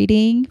day's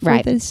reading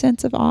for the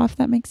sense of awe, if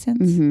that makes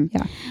sense.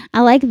 Yeah. I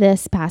like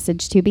this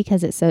passage too,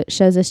 because it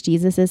shows us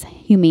Jesus's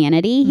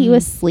humanity. He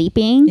was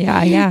sleeping.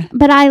 Yeah.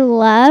 But I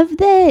love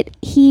that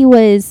he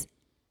was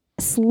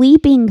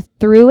sleeping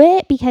through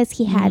it because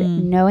he had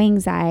no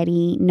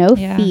anxiety, no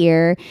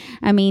fear.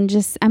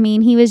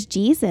 He was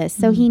Jesus.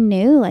 So he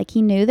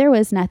knew there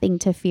was nothing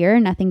to fear,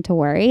 nothing to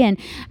worry. And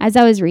as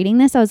I was reading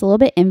this, I was a little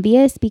bit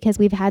envious because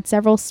we've had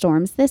several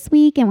storms this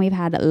week and we've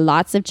had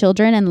lots of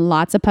children and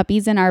lots of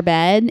puppies in our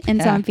bed.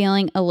 And so I'm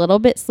feeling a little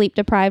bit sleep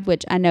deprived,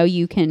 which I know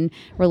you can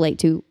relate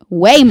to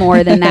way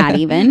more than that,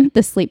 even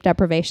the sleep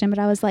deprivation. But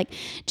I was like,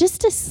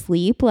 just to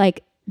sleep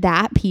like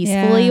that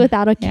peacefully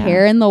without a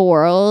care in the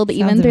world, sounds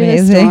even through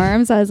amazing. the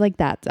storms. I was like,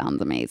 that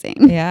sounds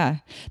amazing. Yeah,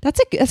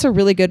 that's a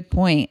really good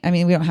point. I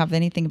mean, we don't have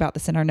anything about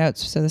this in our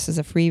notes, so this is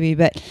a freebie,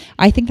 but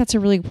I think that's a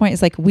really good point.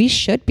 It's like we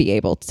should be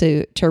able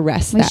to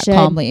rest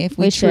calmly if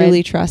we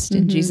truly trust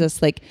in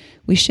Jesus. Like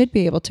we should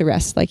be able to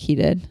rest like he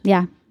did.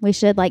 Yeah. We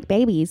should, like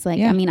babies. Like,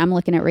 I'm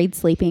looking at Reed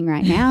sleeping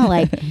right now.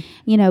 Like,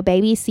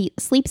 babies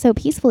sleep so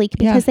peacefully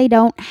because they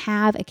don't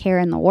have a care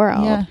in the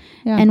world. Yeah.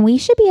 And we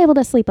should be able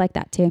to sleep like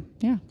that too.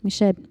 Yeah. We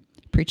should.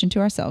 Preaching to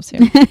ourselves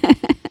here.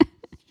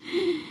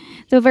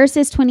 So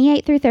verses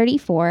 28 through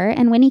 34.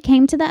 And when he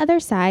came to the other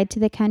side, to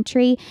the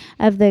country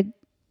of the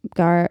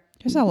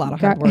There's a lot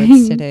of hard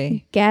words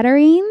today.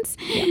 Gadarenes.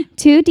 Yeah.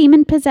 2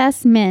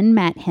 demon-possessed men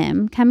met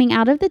him, coming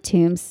out of the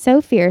tombs,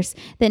 so fierce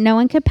that no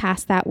one could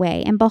pass that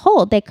way. And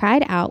behold, they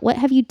cried out, "What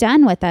have you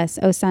done with us,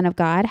 O Son of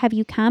God? Have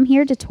you come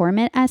here to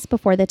torment us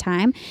before the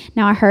time?"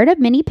 Now a herd of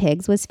many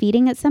pigs was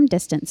feeding at some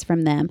distance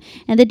from them.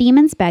 And the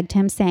demons begged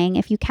him, saying,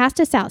 "If you cast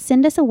us out,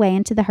 send us away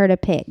into the herd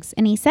of pigs."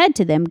 And he said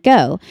to them,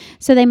 "Go."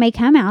 So they may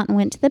come out and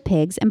went to the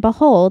pigs. And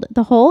behold,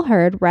 the whole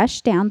herd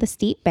rushed down the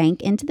steep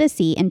bank into the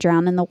sea and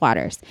drowned in the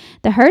waters.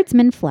 The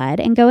herdsmen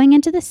fled, and going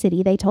into the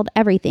city, they told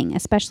everything,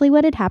 especially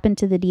what had happened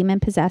to the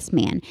demon-possessed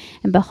man.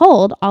 And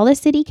behold, all the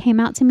city came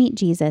out to meet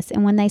Jesus,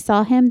 and when they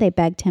saw him, they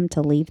begged him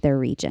to leave their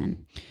region.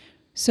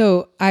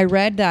 So I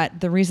read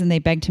that the reason they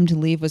begged him to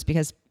leave was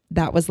because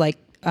that was like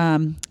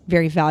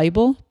very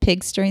valuable.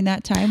 Pigs during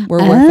that time were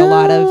worth a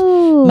lot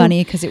of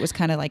money because it was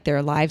kind of like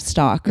their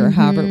livestock or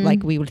however,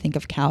 like we would think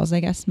of cows,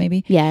 I guess,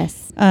 maybe.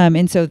 Yes.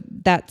 And so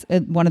that's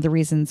one of the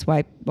reasons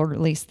why, or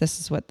at least this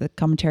is what the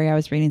commentary I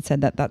was reading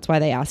said, that's why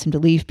they asked him to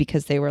leave,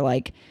 because they were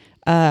like,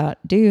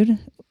 dude,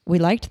 we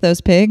liked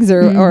those pigs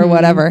or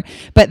whatever.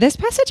 But this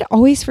passage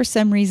always, for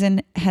some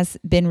reason, has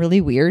been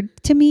really weird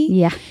to me.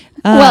 Yeah.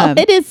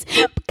 It is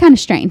kind of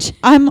strange.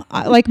 I'm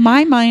like,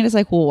 my mind is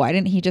like, well, why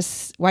did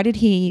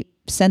he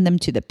send them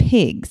to the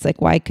pigs?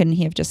 Like, why couldn't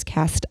he have just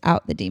cast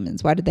out the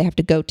demons? Why did they have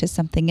to go to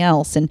something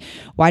else? And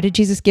why did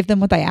Jesus give them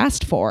what they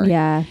asked for?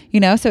 Yeah.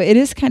 So it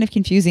is kind of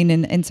confusing.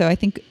 And so I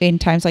think in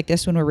times like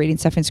this, when we're reading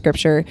stuff in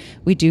scripture,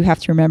 we do have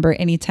to remember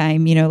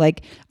anytime,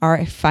 like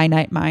our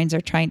finite minds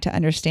are trying to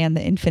understand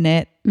the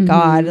infinite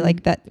God,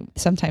 like that,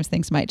 sometimes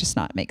things might just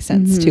not make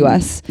sense to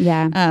us.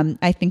 Yeah.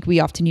 I think we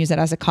often use it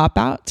as a cop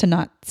out to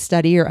not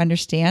study or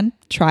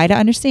try to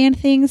understand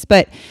things.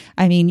 But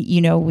I mean,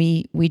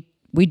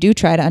 we do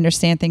try to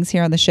understand things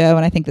here on the show.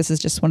 And I think this is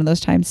just one of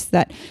those times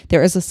that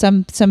there is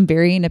some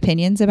varying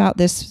opinions about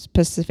this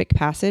specific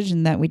passage,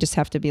 and that we just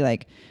have to be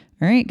like,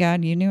 all right,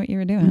 God, you knew what you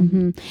were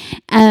doing.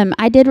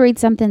 I did read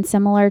something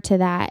similar to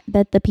that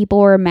the people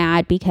were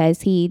mad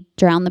because he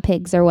drowned the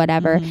pigs or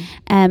whatever.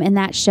 And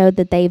that showed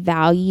that they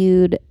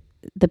valued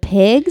the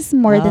pigs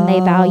more than they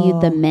valued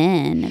the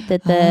men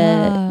that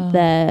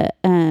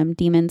the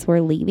demons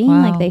were leaving.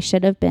 Like, they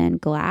should have been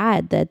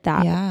glad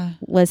that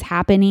was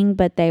happening,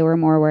 but they were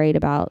more worried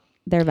about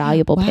their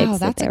valuable pigs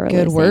that they were losing.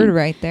 That's a good word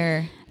right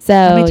there. So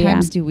how many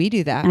times do we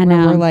do that? I know.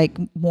 Where we're like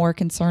more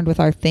concerned with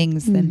our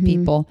things than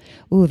people.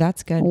 Ooh,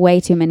 that's good. Way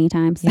too many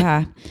times.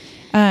 Yeah.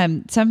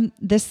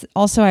 This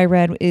also I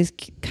read is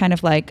kind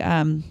of like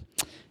a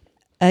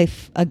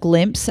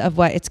glimpse of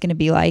what it's going to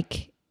be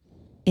like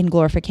in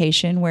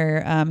glorification,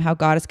 where how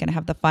God is going to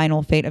have the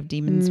final fate of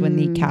demons when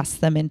he casts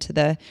them into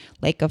the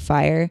lake of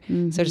fire.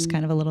 So just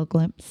kind of a little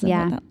glimpse of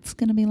what that's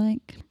going to be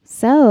like.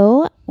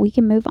 So we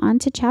can move on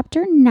to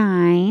chapter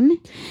 9.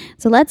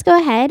 So let's go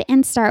ahead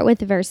and start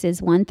with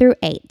verses 1 through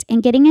 8.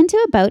 And getting into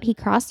a boat, he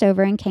crossed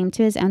over and came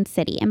to his own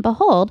city. And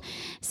behold,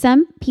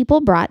 some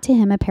people brought to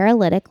him a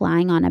paralytic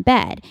lying on a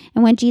bed.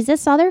 And when Jesus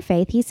saw their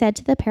faith, he said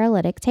to the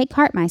paralytic, "Take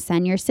heart, my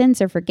son, your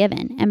sins are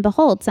forgiven." And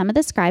behold, some of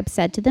the scribes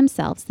said to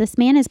themselves, "This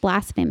man is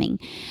blaspheming."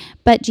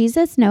 But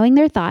Jesus, knowing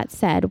their thoughts,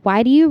 said,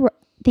 "Why do you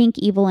think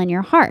evil in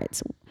your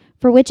hearts?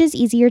 For which is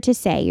easier to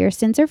say, 'Your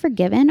sins are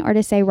forgiven,' or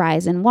to say,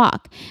 'Rise and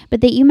walk'?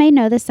 But that you may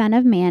know the Son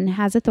of Man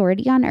has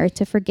authority on earth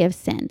to forgive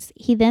sins."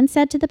 He then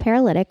said to the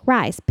paralytic,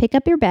 "Rise, pick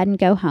up your bed and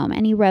go home."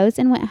 And he rose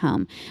and went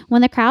home.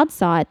 When the crowd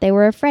saw it, they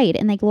were afraid,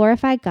 and they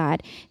glorified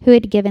God, who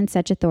had given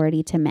such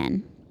authority to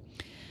men.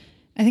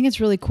 I think it's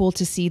really cool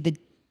to see the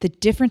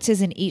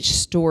differences in each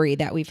story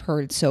that we've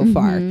heard so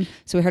far.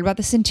 So we heard about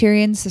the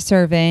centurion's the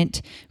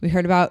servant. We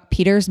heard about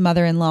Peter's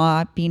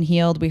mother-in-law being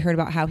healed. We heard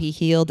about how he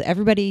healed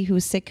everybody who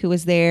was sick who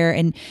was there.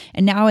 And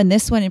now in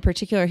this one in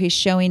particular, he's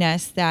showing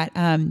us that,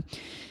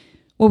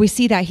 we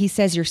see that he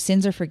says your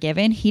sins are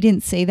forgiven. He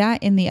didn't say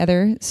that in the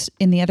other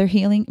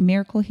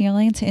miracle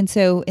healings. And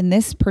so in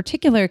this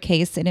particular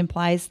case, it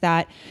implies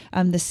that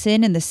the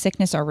sin and the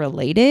sickness are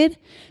related,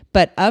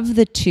 but of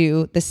the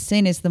two, the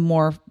sin is the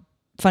more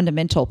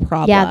fundamental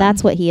problem. Yeah,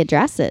 that's what he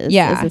addresses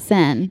is the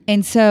sin.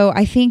 And so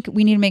I think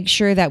we need to make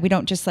sure that we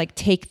don't just like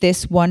take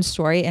this one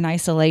story in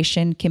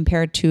isolation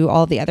compared to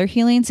all the other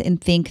healings and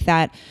think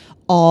that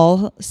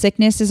all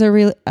sickness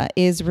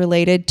is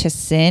related to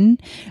sin,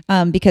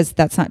 because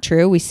that's not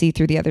true. We see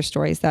through the other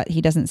stories that he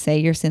doesn't say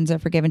your sins are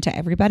forgiven to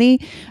everybody.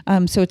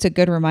 So it's a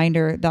good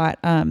reminder that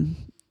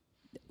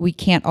we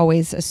can't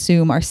always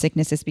assume our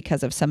sickness is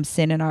because of some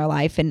sin in our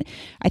life. And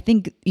I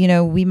think,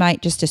 we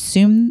might just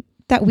assume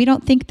that we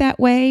don't think that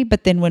way,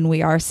 but then when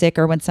we are sick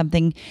or when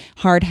something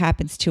hard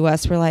happens to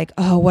us, we're like,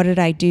 oh, what did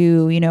I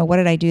do? What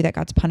did I do that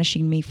God's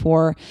punishing me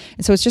for?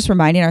 And so it's just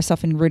reminding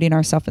ourselves and rooting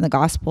ourselves in the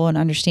gospel and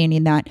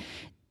understanding that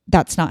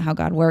that's not how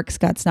God works.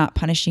 God's not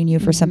punishing you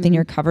for something.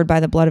 You're covered by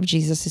the blood of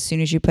Jesus as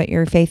soon as you put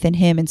your faith in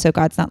him. And so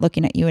God's not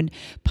looking at you and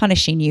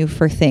punishing you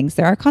for things.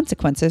 There are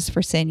consequences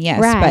for sin,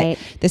 yes, right.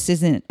 But this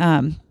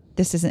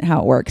isn't how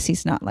it works.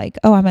 He's not like,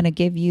 oh, I'm going to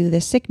give you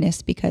this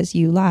sickness because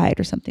you lied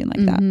or something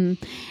like that.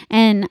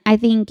 And I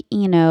think,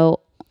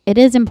 it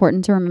is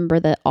important to remember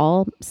that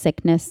all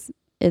sickness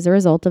is a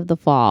result of the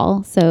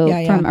fall. So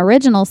from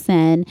original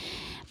sin,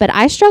 but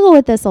I struggle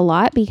with this a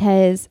lot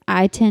because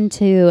I tend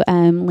to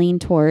lean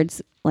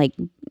towards like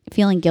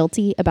feeling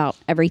guilty about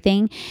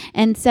everything.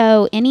 And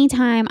so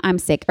anytime I'm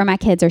sick or my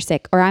kids are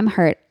sick or I'm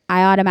hurt,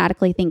 I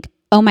automatically think,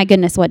 oh my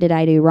goodness, what did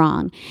I do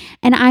wrong?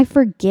 And I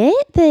forget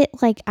that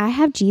like I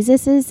have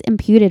Jesus's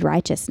imputed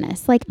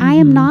righteousness. Like I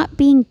am not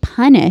being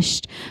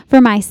punished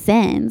for my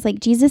sins. Like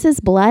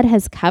Jesus's blood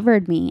has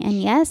covered me. And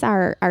yes,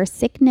 our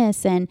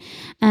sickness and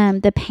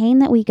the pain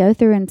that we go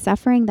through and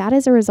suffering, that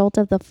is a result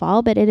of the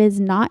fall, but it is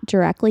not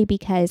directly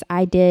because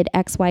I did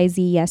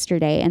XYZ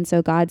yesterday. And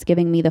so God's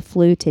giving me the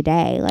flu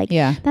today. Like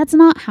that's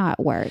not how it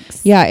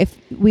works. Yeah. If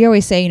we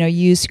always say,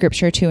 use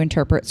scripture to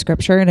interpret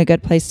scripture, and a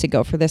good place to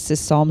go for this is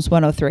Psalms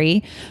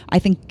 103. I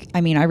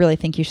really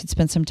think you should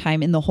spend some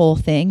time in the whole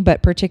thing,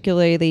 but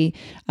particularly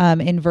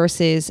in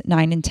verses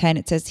 9 and 10,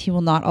 it says, "He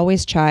will not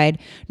always chide,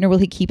 nor will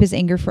he keep his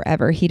anger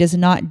forever. He does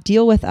not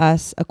deal with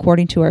us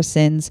according to our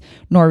sins,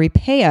 nor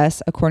repay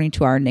us according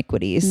to our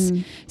iniquities."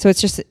 So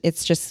it's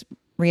just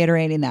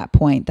reiterating that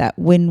point that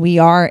when we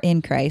are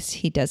in Christ,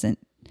 he doesn't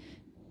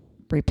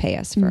repay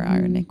us for our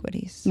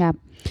iniquities. Yeah.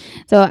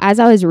 So as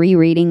I was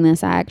rereading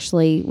this, I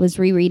actually was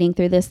rereading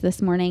through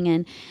this morning,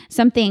 and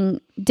something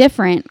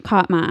different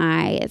caught my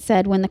eye. It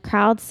said, when the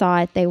crowd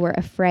saw it, they were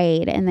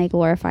afraid and they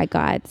glorified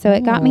God. So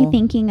it got me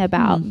thinking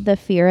about the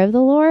fear of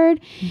the Lord.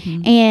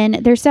 And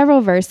there's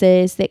several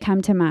verses that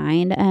come to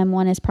mind.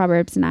 One is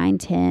Proverbs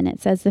 9:10.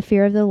 It says, the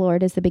fear of the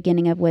Lord is the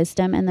beginning of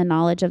wisdom, and the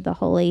knowledge of the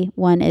Holy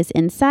One is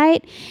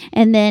insight.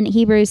 And then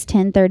Hebrews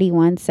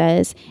 10:31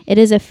 says, it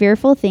is a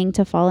fearful thing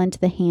to fall into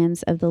the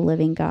hands of the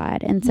living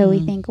God. And so we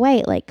think,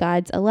 wait, like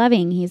God's a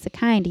loving, he's a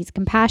kind, he's a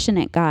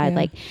compassionate God.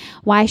 Like,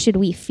 why should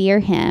we fear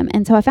him?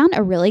 And so I found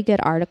a really good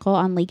article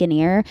on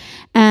Ligonier,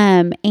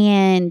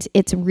 and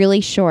it's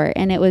really short,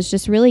 and it was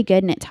just really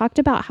good. And it talked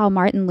about how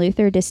Martin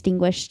Luther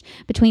distinguished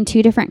between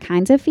two different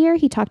kinds of fear.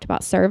 He talked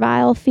about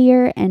servile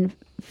fear and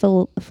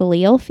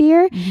filial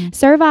fear.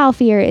 Servile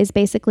fear is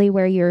basically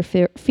where you're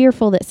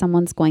fearful that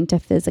someone's going to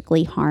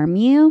physically harm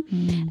you.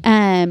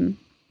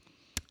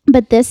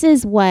 But this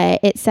is what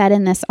it said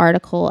in this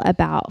article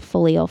about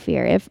filial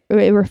fear.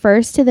 It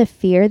refers to the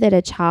fear that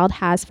a child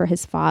has for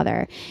his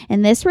father.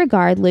 In this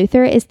regard,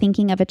 Luther is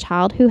thinking of a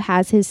child who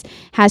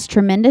has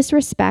tremendous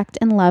respect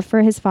and love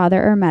for his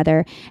father or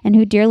mother, and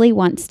who dearly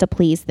wants to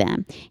please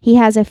them. He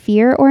has a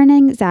fear or an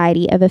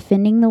anxiety of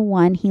offending the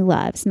one he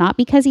loves, not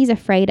because he's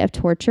afraid of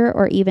torture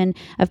or even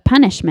of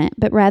punishment,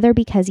 but rather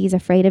because he's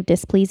afraid of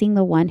displeasing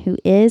the one who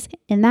is,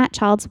 in that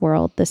child's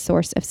world, the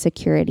source of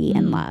security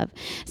and love.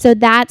 So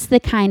that's the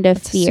kind of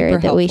fear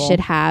that we should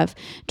have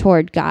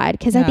toward God,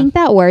 because I think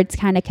that word's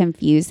kind of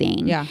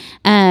confusing.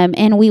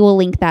 And we will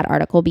link that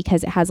article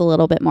because it has a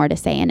little bit more to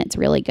say and it's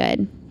really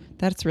good.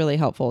 That's really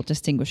helpful,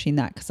 distinguishing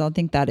that, because I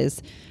think that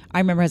is, I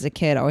remember as a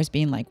kid always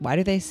being like, why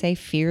do they say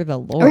fear the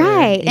Lord?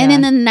 Right. And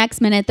then the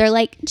next minute they're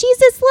like,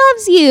 Jesus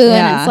loves you.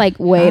 And it's like,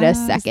 wait a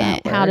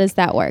second. How does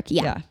that work?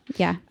 Yeah.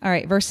 All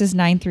right. Verses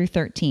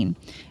 9-13.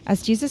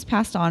 As Jesus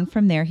passed on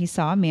from there, he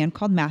saw a man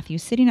called Matthew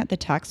sitting at the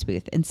tax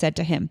booth and said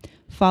to him,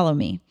 follow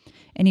me.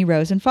 And he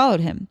rose and followed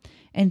him.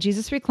 And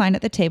Jesus reclined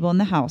at the table in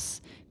the house.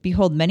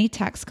 Behold, many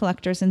tax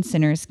collectors and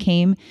sinners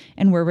came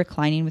and were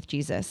reclining with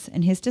Jesus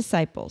and his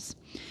disciples.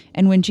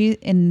 And when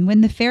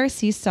the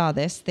Pharisees saw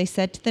this, they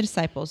said to the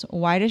disciples,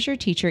 why does your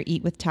teacher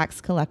eat with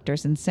tax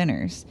collectors and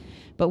sinners?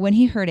 But when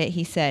he heard it,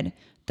 he said,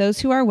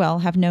 those who are well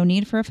have no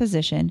need for a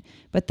physician,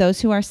 but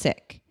those who are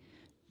sick.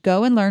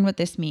 Go and learn what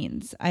this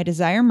means. I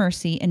desire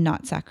mercy and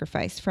not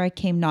sacrifice, for I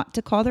came not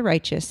to call the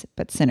righteous,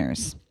 but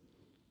sinners.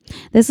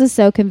 This is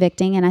so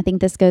convicting, and I think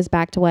this goes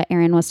back to what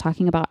Aaron was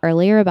talking about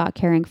earlier about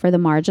caring for the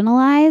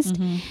marginalized.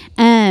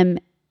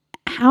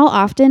 How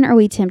often are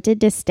we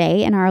tempted to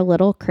stay in our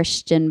little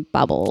Christian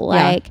bubble?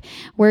 Like,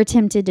 we're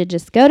tempted to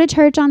just go to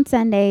church on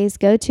Sundays,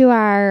 go to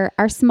our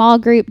small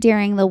group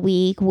during the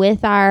week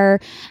with our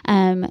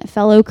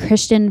fellow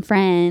Christian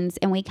friends,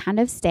 and we kind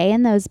of stay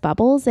in those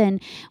bubbles,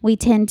 and we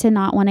tend to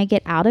not want to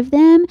get out of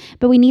them.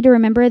 But we need to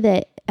remember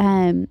that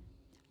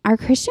our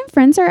Christian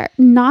friends are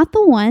not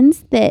the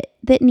ones that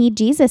need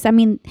Jesus. I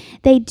mean,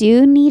 they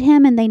do need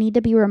him and they need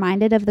to be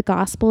reminded of the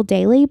gospel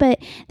daily, but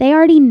they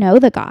already know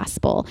the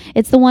gospel.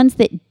 It's the ones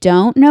that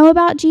don't know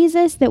about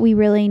Jesus that we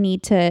really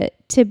need to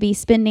be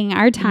spending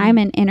our time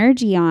and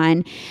energy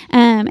on.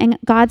 And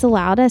God's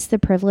allowed us the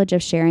privilege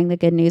of sharing the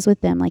good news with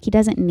them. Like, he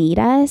doesn't need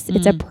us.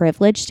 It's a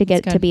privilege to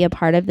get to be a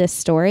part of this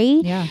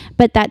story.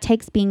 But that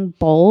takes being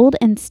bold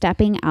and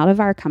stepping out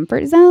of our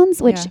comfort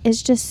zones, which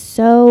is just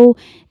so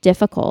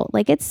difficult.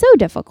 Like, it's so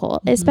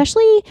difficult,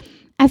 especially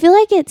I feel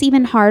like it's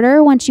even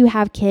harder once you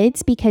have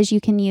kids, because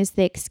you can use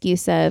the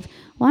excuse of,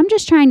 well, I'm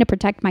just trying to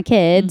protect my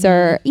kids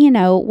or,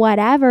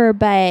 whatever.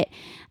 But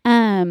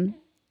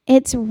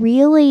it's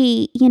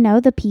really,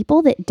 the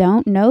people that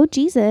don't know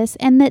Jesus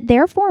and that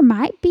therefore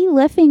might be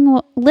living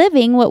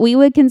what we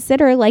would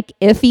consider like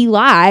iffy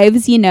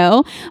lives,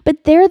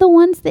 but they're the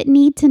ones that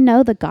need to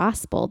know the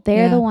gospel.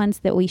 They're the ones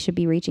that we should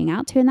be reaching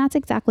out to. And that's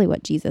exactly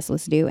what Jesus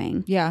was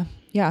doing. Yeah,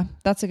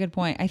 that's a good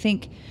point. I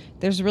think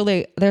there's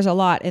a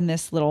lot in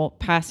this little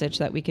passage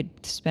that we could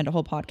spend a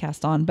whole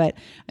podcast on. But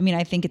I mean,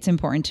 I think it's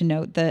important to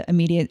note the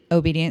immediate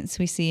obedience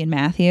we see in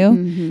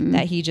Matthew,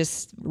 that he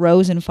just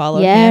rose and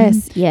followed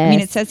him. I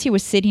mean, it says he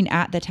was sitting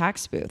at the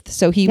tax booth.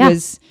 So he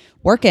was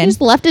working. He just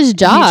left his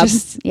job. He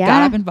just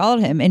got up and followed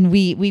him. And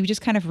we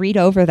just kind of read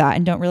over that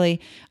and don't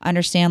really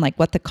understand like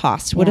what the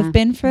cost would have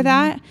been for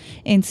that.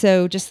 And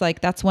so just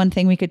like, that's one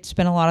thing we could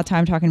spend a lot of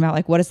time talking about,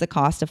 like, what is the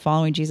cost of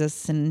following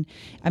Jesus? And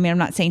I mean, I'm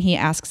not saying he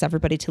asks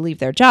everybody to leave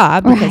their job,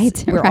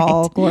 because we're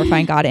all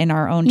glorifying God in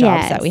our own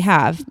jobs that we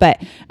have.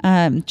 But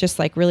just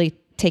like really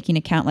taking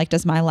account, like,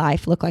 does my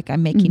life look like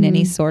I'm making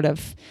any sort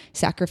of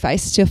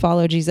sacrifice to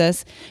follow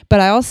Jesus? But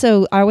I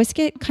always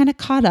get kind of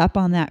caught up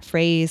on that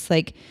phrase,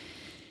 like,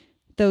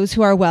 those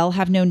who are well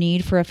have no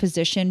need for a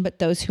physician, but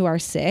those who are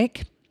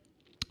sick.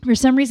 For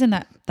some reason,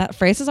 that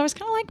phrase has always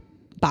kind of like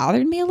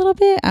bothered me a little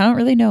bit. I don't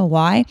really know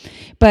why.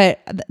 But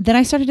then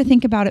I started to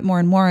think about it more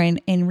and more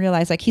and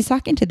realize, like, he's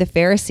talking to the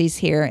Pharisees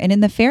here. And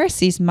in the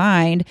Pharisees'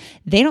 mind,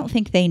 they don't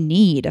think they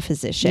need a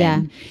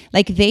physician.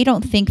 Like, they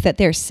don't think that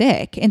they're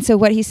sick. And so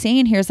what he's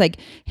saying here is like,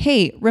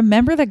 hey,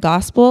 remember the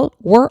gospel?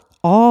 We're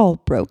all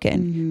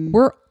broken.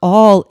 We're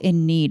all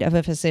in need of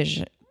a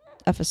physician.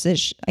 a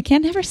physician. I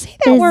can't never say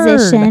that word.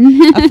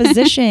 A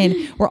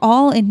physician. We're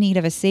all in need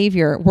of a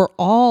savior. We're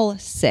all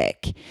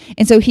sick.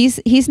 And so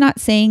he's not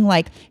saying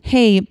like,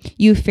 hey,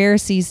 you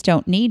Pharisees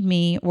don't need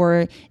me,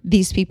 or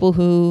these people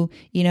who,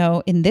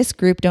 in this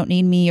group don't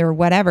need me, or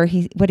whatever.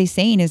 What he's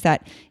saying is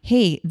that,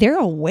 hey, they're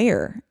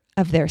aware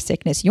of their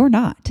sickness. You're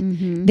not.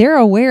 Mm-hmm. They're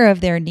aware of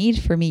their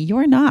need for me.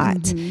 You're not.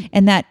 Mm-hmm.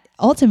 And that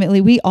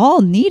ultimately we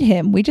all need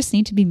him. We just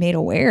need to be made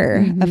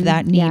aware of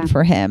that need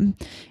for him.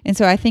 And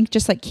so I think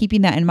just like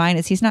keeping that in mind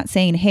is he's not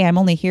saying, hey, I'm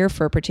only here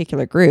for a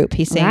particular group.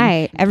 He's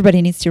saying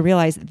everybody needs to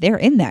realize they're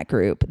in that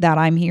group that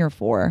I'm here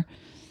for.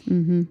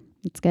 Mm-hmm.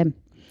 That's good.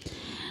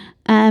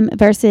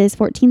 Verses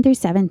 14 through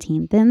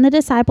 17. Then the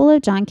disciple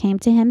of John came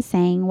to him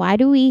saying, why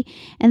do we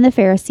and the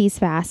Pharisees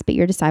fast, but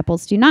your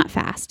disciples do not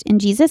fast?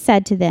 And Jesus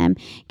said to them,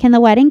 can the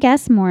wedding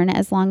guests mourn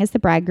as long as the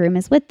bridegroom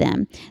is with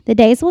them? The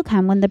days will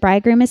come when the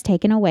bridegroom is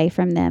taken away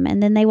from them,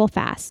 and then they will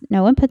fast.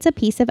 No one puts a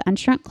piece of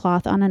unshrunk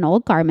cloth on an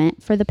old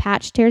garment, for the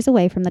patch tears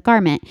away from the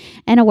garment,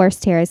 and a worse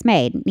tear is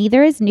made.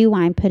 Neither is new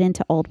wine put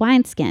into old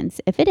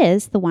wineskins. If it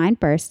is, the wine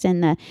bursts,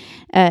 and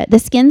the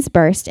skins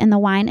burst, and the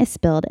wine is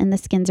spilled, and the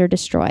skins are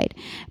destroyed.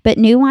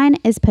 But new wine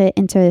is put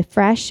into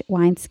fresh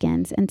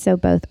wineskins, and so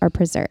both are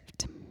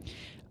preserved.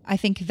 I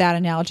think that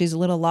analogy is a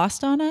little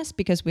lost on us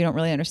because we don't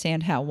really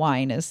understand how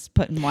wine is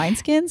put in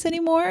wineskins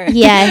anymore.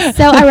 Yes.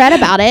 So I read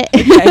about it.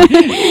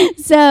 Okay.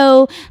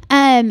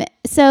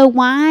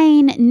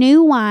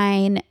 New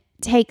wine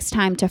takes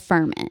time to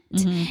ferment.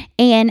 Mm-hmm.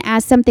 And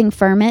as something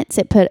ferments,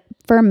 it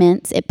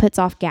puts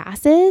off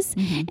gases.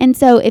 Mm-hmm. And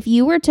so if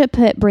you were to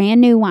put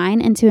brand new wine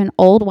into an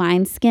old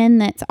wineskin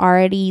that's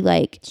already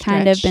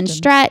kind of been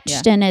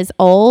stretched and is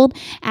old,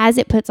 as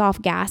it puts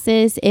off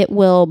gases, it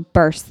will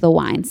burst the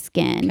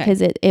wineskin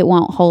because it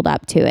won't hold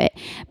up to it.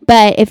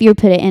 But if you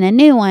put it in a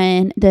new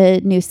one,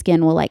 the new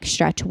skin will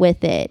stretch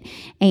with it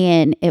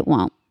and it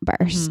won't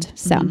burst. Mm-hmm.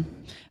 So. Mm-hmm.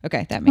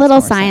 Okay, that makes little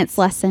more science sense.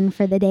 Lesson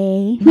for the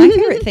day. My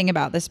favorite thing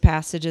about this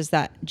passage is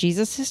that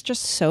Jesus is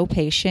just so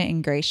patient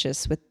and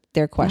gracious with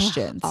their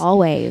questions.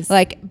 Always.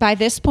 By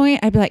this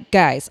point, I'd be like,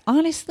 guys,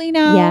 honestly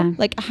now,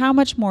 how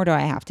much more do I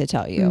have to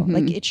tell you?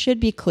 Mm-hmm. It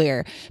should be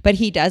clear, but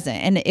he doesn't.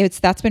 And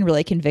that's been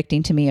really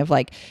convicting to me of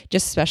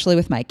just especially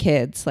with my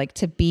kids,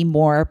 to be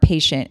more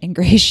patient and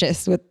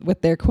gracious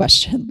with their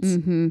questions.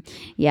 Mm-hmm.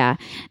 Yeah.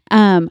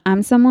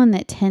 I'm someone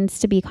that tends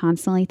to be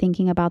constantly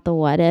thinking about the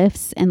what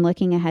ifs and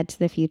looking ahead to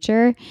the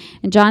future.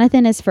 And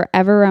Jonathan is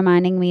forever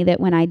reminding me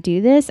that when I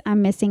do this,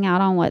 I'm missing out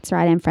on what's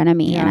right in front of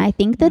me. Yeah. And I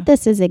think that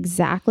this is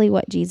exactly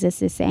what Jesus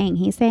is saying.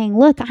 He's saying,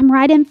 look, I'm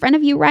right in front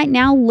of you right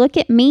now. Look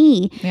at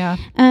me. Yeah.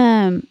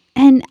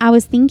 And I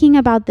was thinking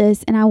about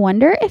this, and I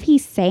wonder if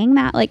he's saying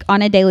that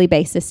on a daily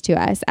basis to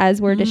us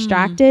as we're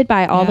distracted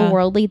by all the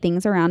worldly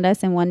things around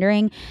us and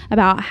wondering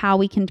about how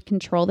we can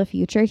control the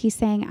future. He's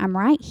saying, I'm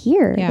right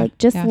here. Yeah.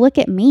 Look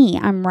at me.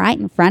 I'm right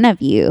in front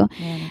of you.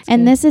 Yeah,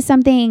 and this is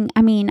something,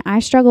 I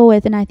struggle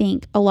with, and I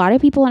think a lot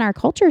of people in our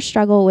culture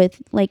struggle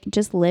with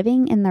just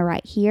living in the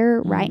right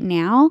here, right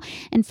now,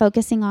 and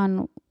focusing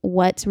on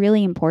what's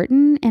really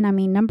important. And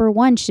number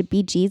one should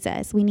be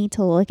Jesus. We need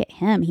to look at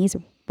him. He's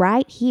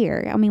right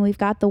here. We've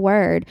got the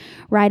word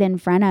right in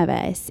front of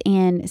us.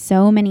 And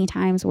so many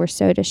times we're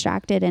so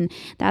distracted. And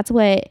that's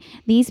what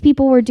these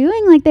people were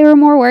doing. They were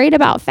more worried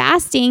about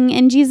fasting.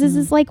 And Jesus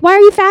is like, why are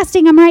you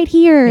fasting? I'm right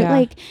here.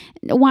 Yeah.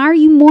 Why are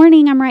you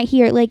mourning? I'm right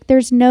here.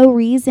 There's no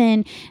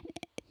reason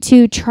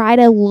to try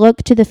to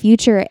look to the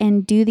future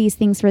and do these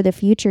things for the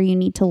future. You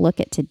need to look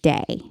at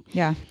today.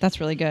 Yeah, that's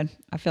really good.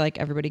 I feel like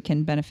everybody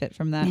can benefit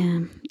from that.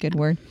 Yeah. Good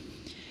word.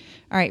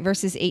 All right,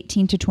 verses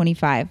 18 to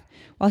 25.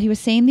 While he was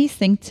saying these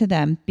things to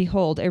them,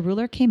 behold, a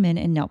ruler came in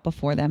and knelt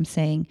before them,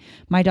 saying,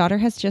 my daughter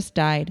has just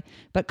died,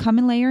 but come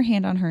and lay your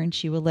hand on her and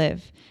she will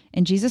live.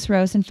 And Jesus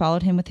rose and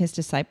followed him with his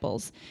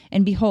disciples.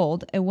 And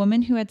behold, a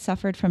woman who had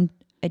suffered from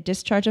a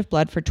discharge of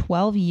blood for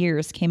 12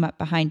 years came up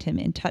behind him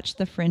and touched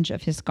the fringe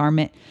of his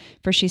garment.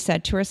 For she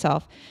said to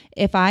herself,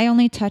 if I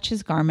only touch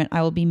his garment,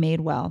 I will be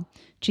made well.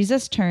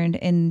 Jesus turned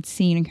and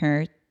seeing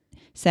her,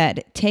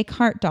 said, take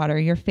heart, daughter,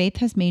 your faith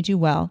has made you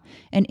well.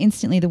 And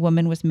instantly the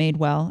woman was made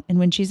well. And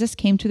when Jesus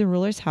came to the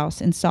ruler's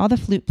house and saw the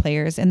flute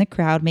players and the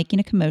crowd making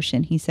a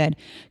commotion, he said,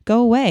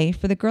 go away,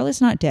 for the girl is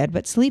not dead,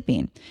 but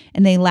sleeping.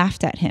 And they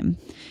laughed at him.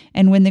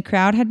 And when the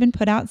crowd had been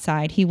put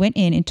outside, he went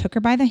in and took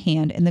her by the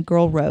hand, and the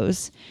girl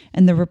rose.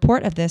 And the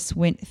report of this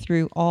went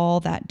through all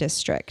that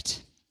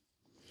district.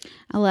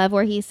 I love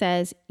where he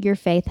says, your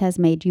faith has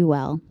made you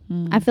well.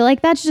 I feel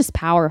like that's just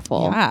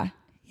powerful. Yeah.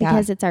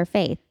 Because it's our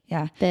faith.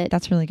 Yeah,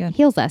 that's really good.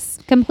 Heals us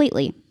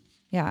completely.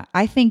 Yeah,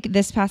 I think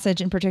this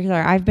passage in particular,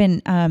 I've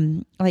been,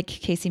 like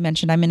Casey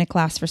mentioned, I'm in a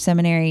class for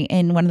seminary,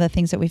 and one of the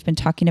things that we've been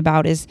talking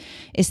about is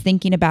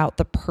thinking about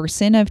the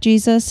person of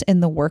Jesus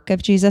and the work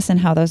of Jesus and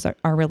how those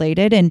are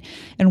related. And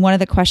one of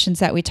the questions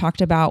that we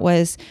talked about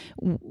was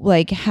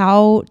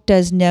how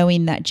does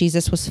knowing that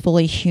Jesus was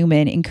fully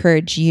human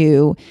encourage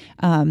you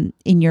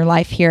in your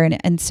life here?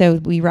 And so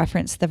we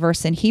referenced the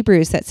verse in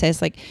Hebrews that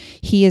says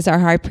he is our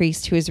high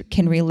priest who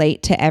can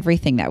relate to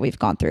everything that we've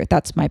gone through.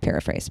 That's my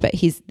paraphrase, but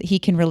he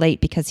can relate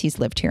relate because he's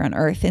lived here on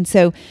earth. And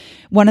so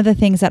one of the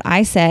things that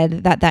I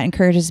said that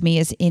encourages me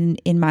is in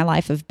my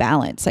life of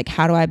balance. Like,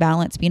 how do I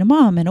balance being a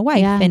mom and a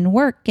wife and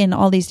work and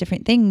all these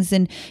different things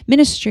and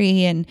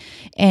ministry? And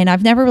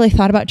I've never really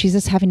thought about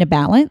Jesus having to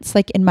balance.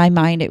 Like, in my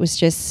mind, it was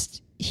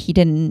just, he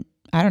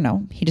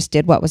just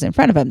did what was in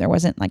front of him. There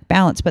wasn't like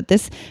balance. But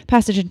this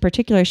passage in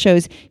particular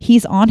shows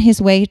he's on his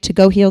way to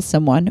go heal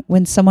someone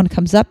when someone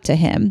comes up to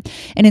him.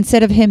 And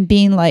instead of him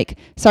being like,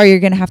 sorry, you're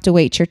going to have to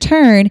wait your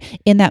turn,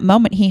 in that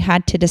moment, he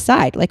had to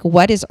decide, like,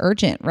 what is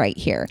urgent right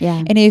here?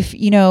 Yeah. And if,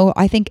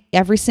 I think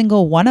every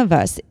single one of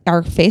us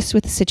are faced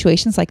with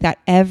situations like that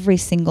every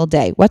single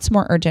day. What's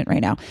more urgent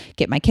right now?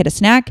 Get my kid a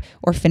snack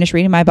or finish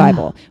reading my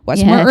Bible?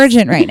 What's more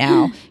urgent right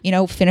now?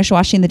 Finish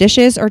washing the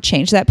dishes or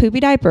change that poopy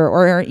diaper,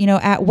 or,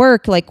 at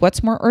work, like,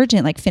 what's more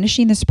urgent, like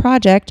finishing this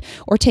project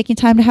or taking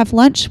time to have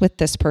lunch with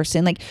this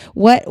person? Like,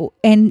 what?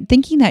 And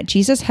thinking that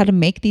Jesus had to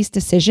make these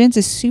decisions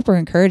is super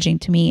encouraging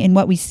to me. And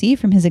what we see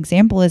from his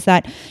example is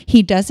that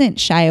he doesn't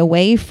shy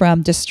away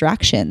from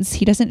distractions.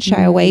 He doesn't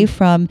shy away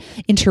from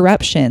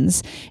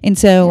interruptions. And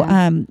so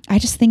I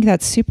just think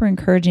that's super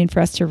encouraging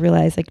for us to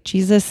realize, like,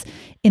 Jesus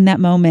in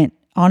that moment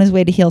on his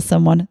way to heal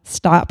someone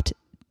stopped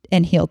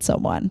and healed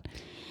someone.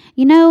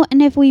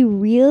 And if we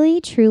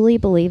really truly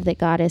believe that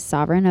God is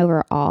sovereign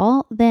over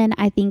all, then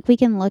I think we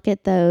can look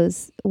at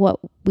those, what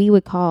we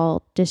would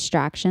call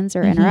distractions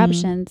or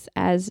interruptions,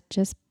 as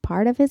just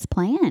part of his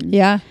plan.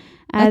 Yeah.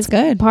 As that's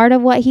good. Part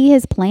of what he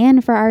has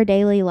planned for our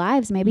daily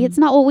lives. Maybe it's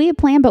not what we have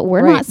planned, but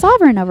we're not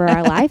sovereign over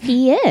our life.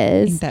 He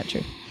is. Isn't that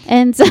true?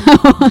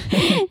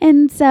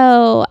 And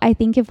so I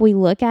think if we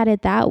look at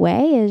it that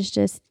way, is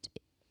just,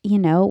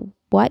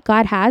 what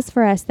God has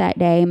for us that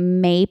day,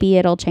 maybe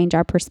it'll change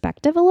our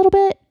perspective a little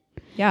bit.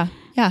 Yeah,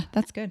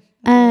 that's good.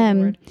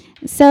 That's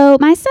so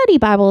my study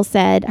Bible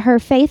said, her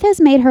faith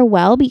has made her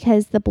well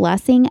because the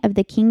blessing of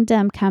the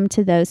kingdom come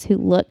to those who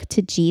look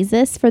to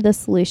Jesus for the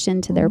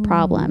solution to their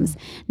problems,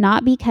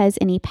 not because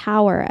any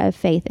power of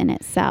faith in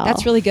itself.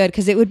 That's really good,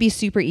 because it would be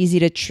super easy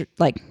to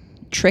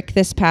trick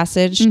this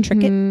passage,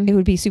 trick it. It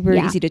would be super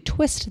easy to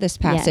twist this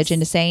passage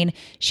into saying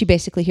she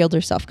basically healed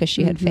herself because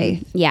she had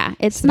faith. Yeah,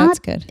 that's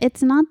good.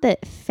 It's not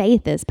that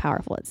faith is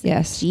powerful. It's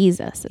that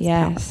Jesus is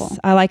powerful.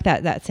 I like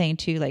that saying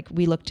too. Like,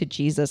 we look to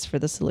Jesus for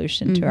the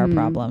solution to our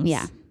problems.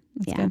 Yeah,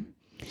 that's good.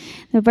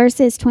 The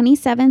verses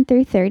 27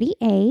 through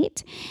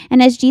 38.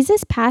 And as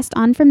Jesus passed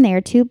on from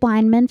there, 2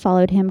 blind men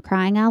followed him,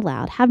 crying out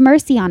loud, "Have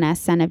mercy on us,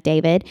 Son of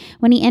David."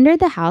 When he entered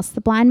the house, the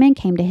blind men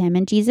came to him,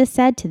 and Jesus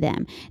said to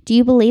them, "Do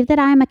you believe that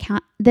I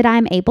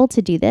am able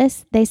to do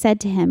this?" They said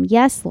to him,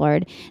 "Yes,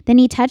 Lord." Then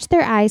he touched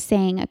their eyes,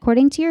 saying,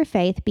 "According to your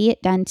faith, be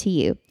it done to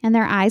you." And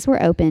their eyes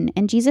were opened,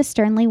 and Jesus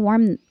sternly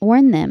warned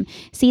them,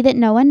 "See that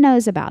no one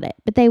knows about it."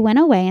 But they went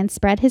away and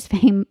spread his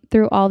fame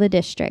through all the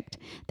district.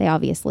 They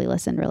obviously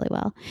listened really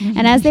well.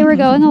 And as they were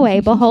going away,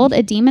 behold,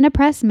 a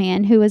demon-oppressed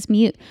man who was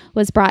mute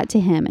was brought to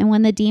him. And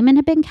when the demon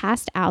had been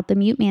cast out, the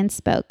mute man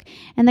spoke.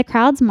 And the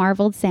crowds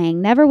marveled,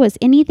 saying, "Never was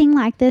anything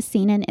like this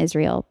seen in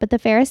Israel." But the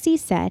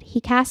Pharisees said,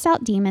 "He cast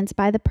out demons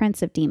by the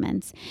prince of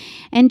demons."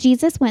 And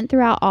Jesus went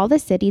throughout all the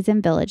cities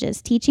and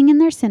villages, teaching in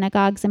their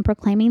synagogues and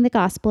proclaiming the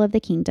gospel of the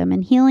kingdom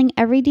and healing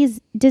every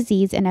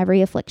disease and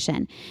every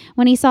affliction.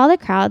 When he saw the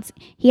crowds,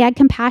 he had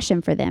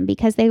compassion for them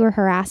because they were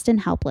harassed and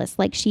helpless,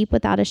 like sheep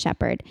without a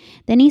shepherd.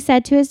 Then he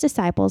said to his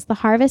disciples,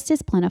 "The harvest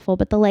is plentiful,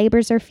 but the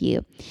laborers are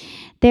few.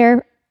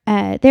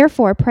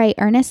 Therefore, pray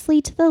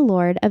earnestly to the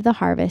Lord of the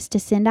harvest to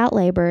send out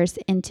laborers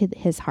into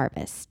his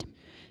harvest."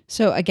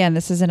 So again,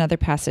 this is another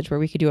passage where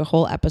we could do a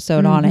whole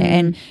episode on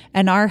it.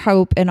 And our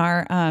hope and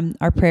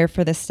our prayer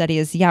for this study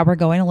is, we're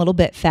going a little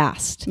bit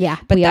fast. Yeah,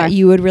 but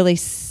you would really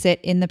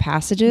sit in the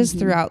passages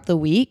throughout the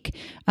week.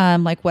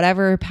 Like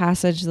whatever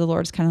passage the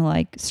Lord's kind of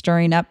like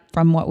stirring up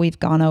from what we've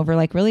gone over,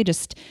 like really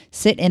just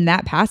sit in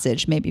that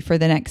passage maybe for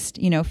the next,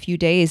 few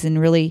days and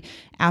really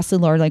ask the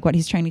Lord like what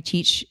he's trying to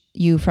teach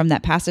you from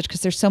that passage.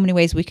 Because there's so many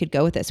ways we could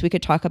go with this. We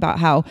could talk about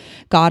how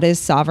God is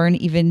sovereign,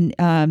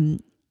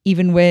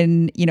 even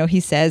when, he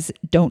says,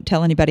 don't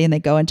tell anybody, and they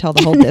go and tell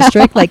the whole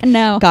district, like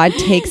God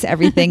takes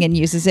everything and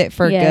uses it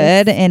for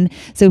good. And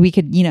so we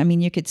could,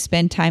 you could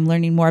spend time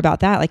learning more about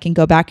that, like, and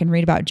go back and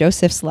read about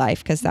Joseph's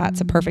life, because that's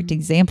a perfect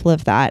example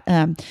of that.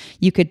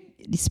 You could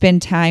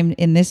spend time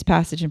in this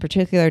passage in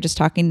particular, just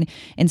talking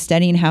and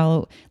studying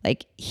how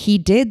like he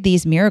did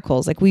these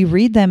miracles. Like we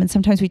read them and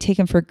sometimes we take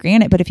them for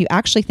granted, but if you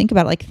actually think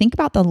about it, like think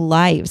about the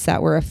lives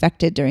that were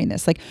affected during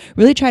this, like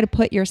really try to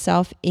put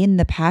yourself in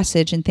the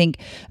passage and think,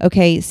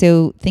 okay,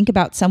 so think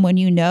about someone,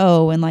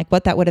 and like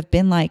what that would have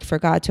been like for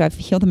God to have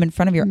healed them in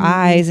front of your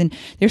eyes. And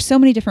there's so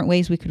many different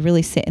ways we could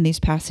really sit in these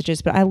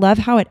passages, but I love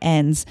how it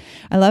ends.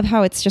 I love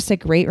how it's just a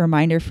great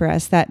reminder for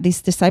us that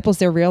these disciples,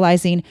 they're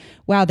realizing,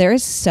 wow, there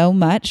is so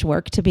much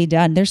work to be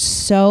done. There's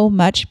so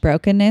much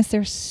brokenness.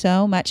 There's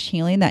so much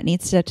healing that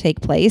needs to take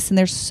place. And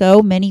there's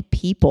so many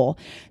people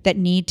that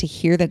need to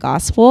hear the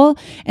gospel.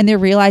 And they're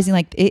realizing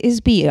like it is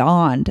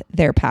beyond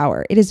their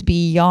power. It is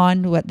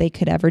beyond what they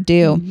could ever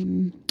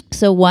do.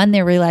 So one,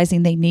 they're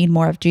realizing they need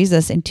more of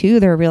Jesus. And two,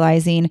 they're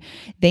realizing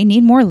they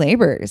need more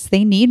laborers.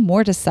 They need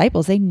more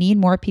disciples. They need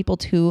more people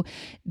to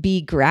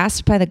be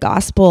grasped by the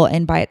gospel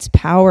and by its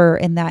power,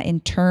 and that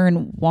in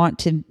turn want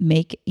to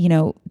make,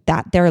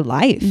 that their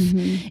life.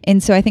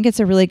 And so I think it's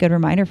a really good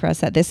reminder for us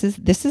that this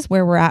is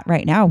where we're at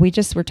right now. We're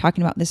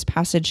talking about this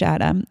passage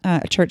at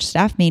a church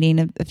staff meeting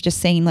of just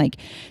saying, like,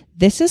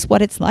 this is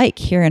what it's like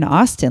here in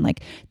Austin.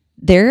 Like,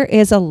 there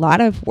is a lot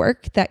of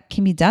work that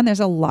can be done. There's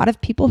a lot of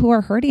people who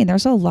are hurting.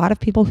 There's a lot of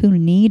people who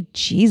need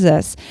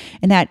Jesus,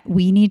 and that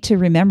we need to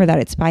remember that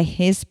it's by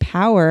his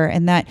power,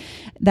 and that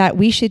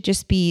we should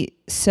just be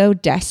so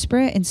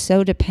desperate and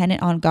so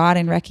dependent on God,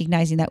 and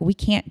recognizing that we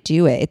can't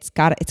do it. It's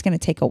going to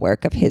take a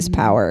work of his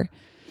power.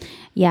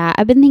 Yeah,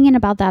 I've been thinking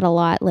about that a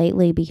lot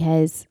lately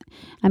because,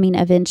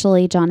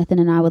 eventually Jonathan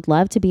and I would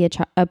love to be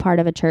a part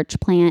of a church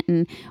plant.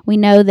 And we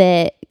know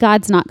that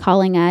God's not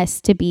calling us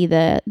to be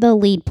the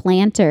lead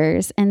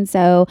planters. And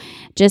so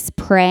just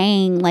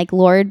praying, like,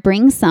 Lord,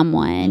 bring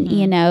someone,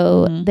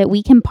 that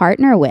we can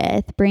partner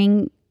with,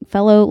 bring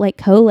fellow, like,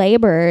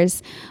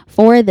 co-laborers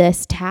for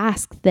this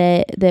task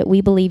that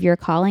we believe you're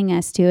calling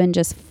us to, and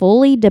just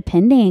fully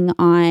depending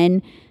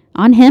on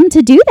him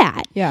to do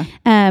that. Yeah.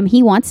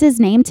 He wants his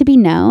name to be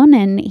known,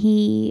 and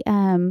he,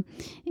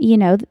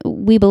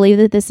 we believe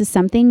that this is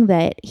something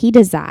that he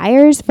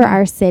desires for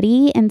our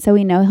city. And so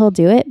we know he'll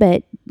do it,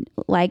 but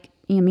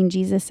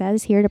Jesus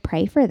says here to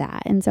pray for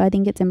that. And so I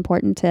think it's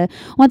important to,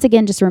 once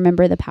again, just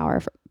remember the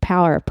power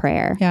of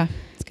prayer. Yeah,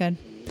 it's good.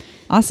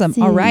 Awesome.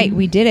 All right.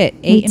 We did it.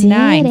 8 and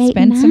 9.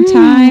 Spend some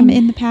time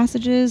in the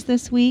passages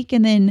this week,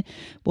 and then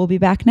we'll be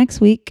back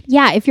next week.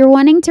 Yeah. If you're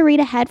wanting to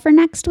read ahead for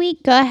next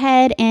week, go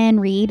ahead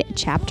and read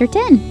chapter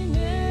 10.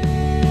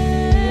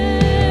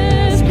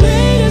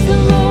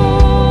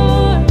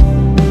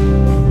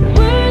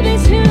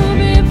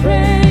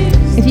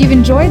 If you've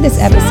enjoyed this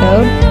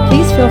episode,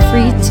 please feel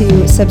free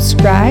to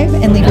subscribe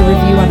and leave a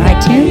review on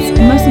iTunes,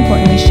 and most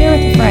importantly, share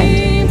with a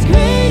friend.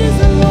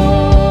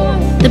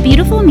 The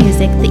beautiful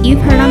music that you've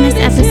heard on this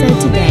episode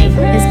today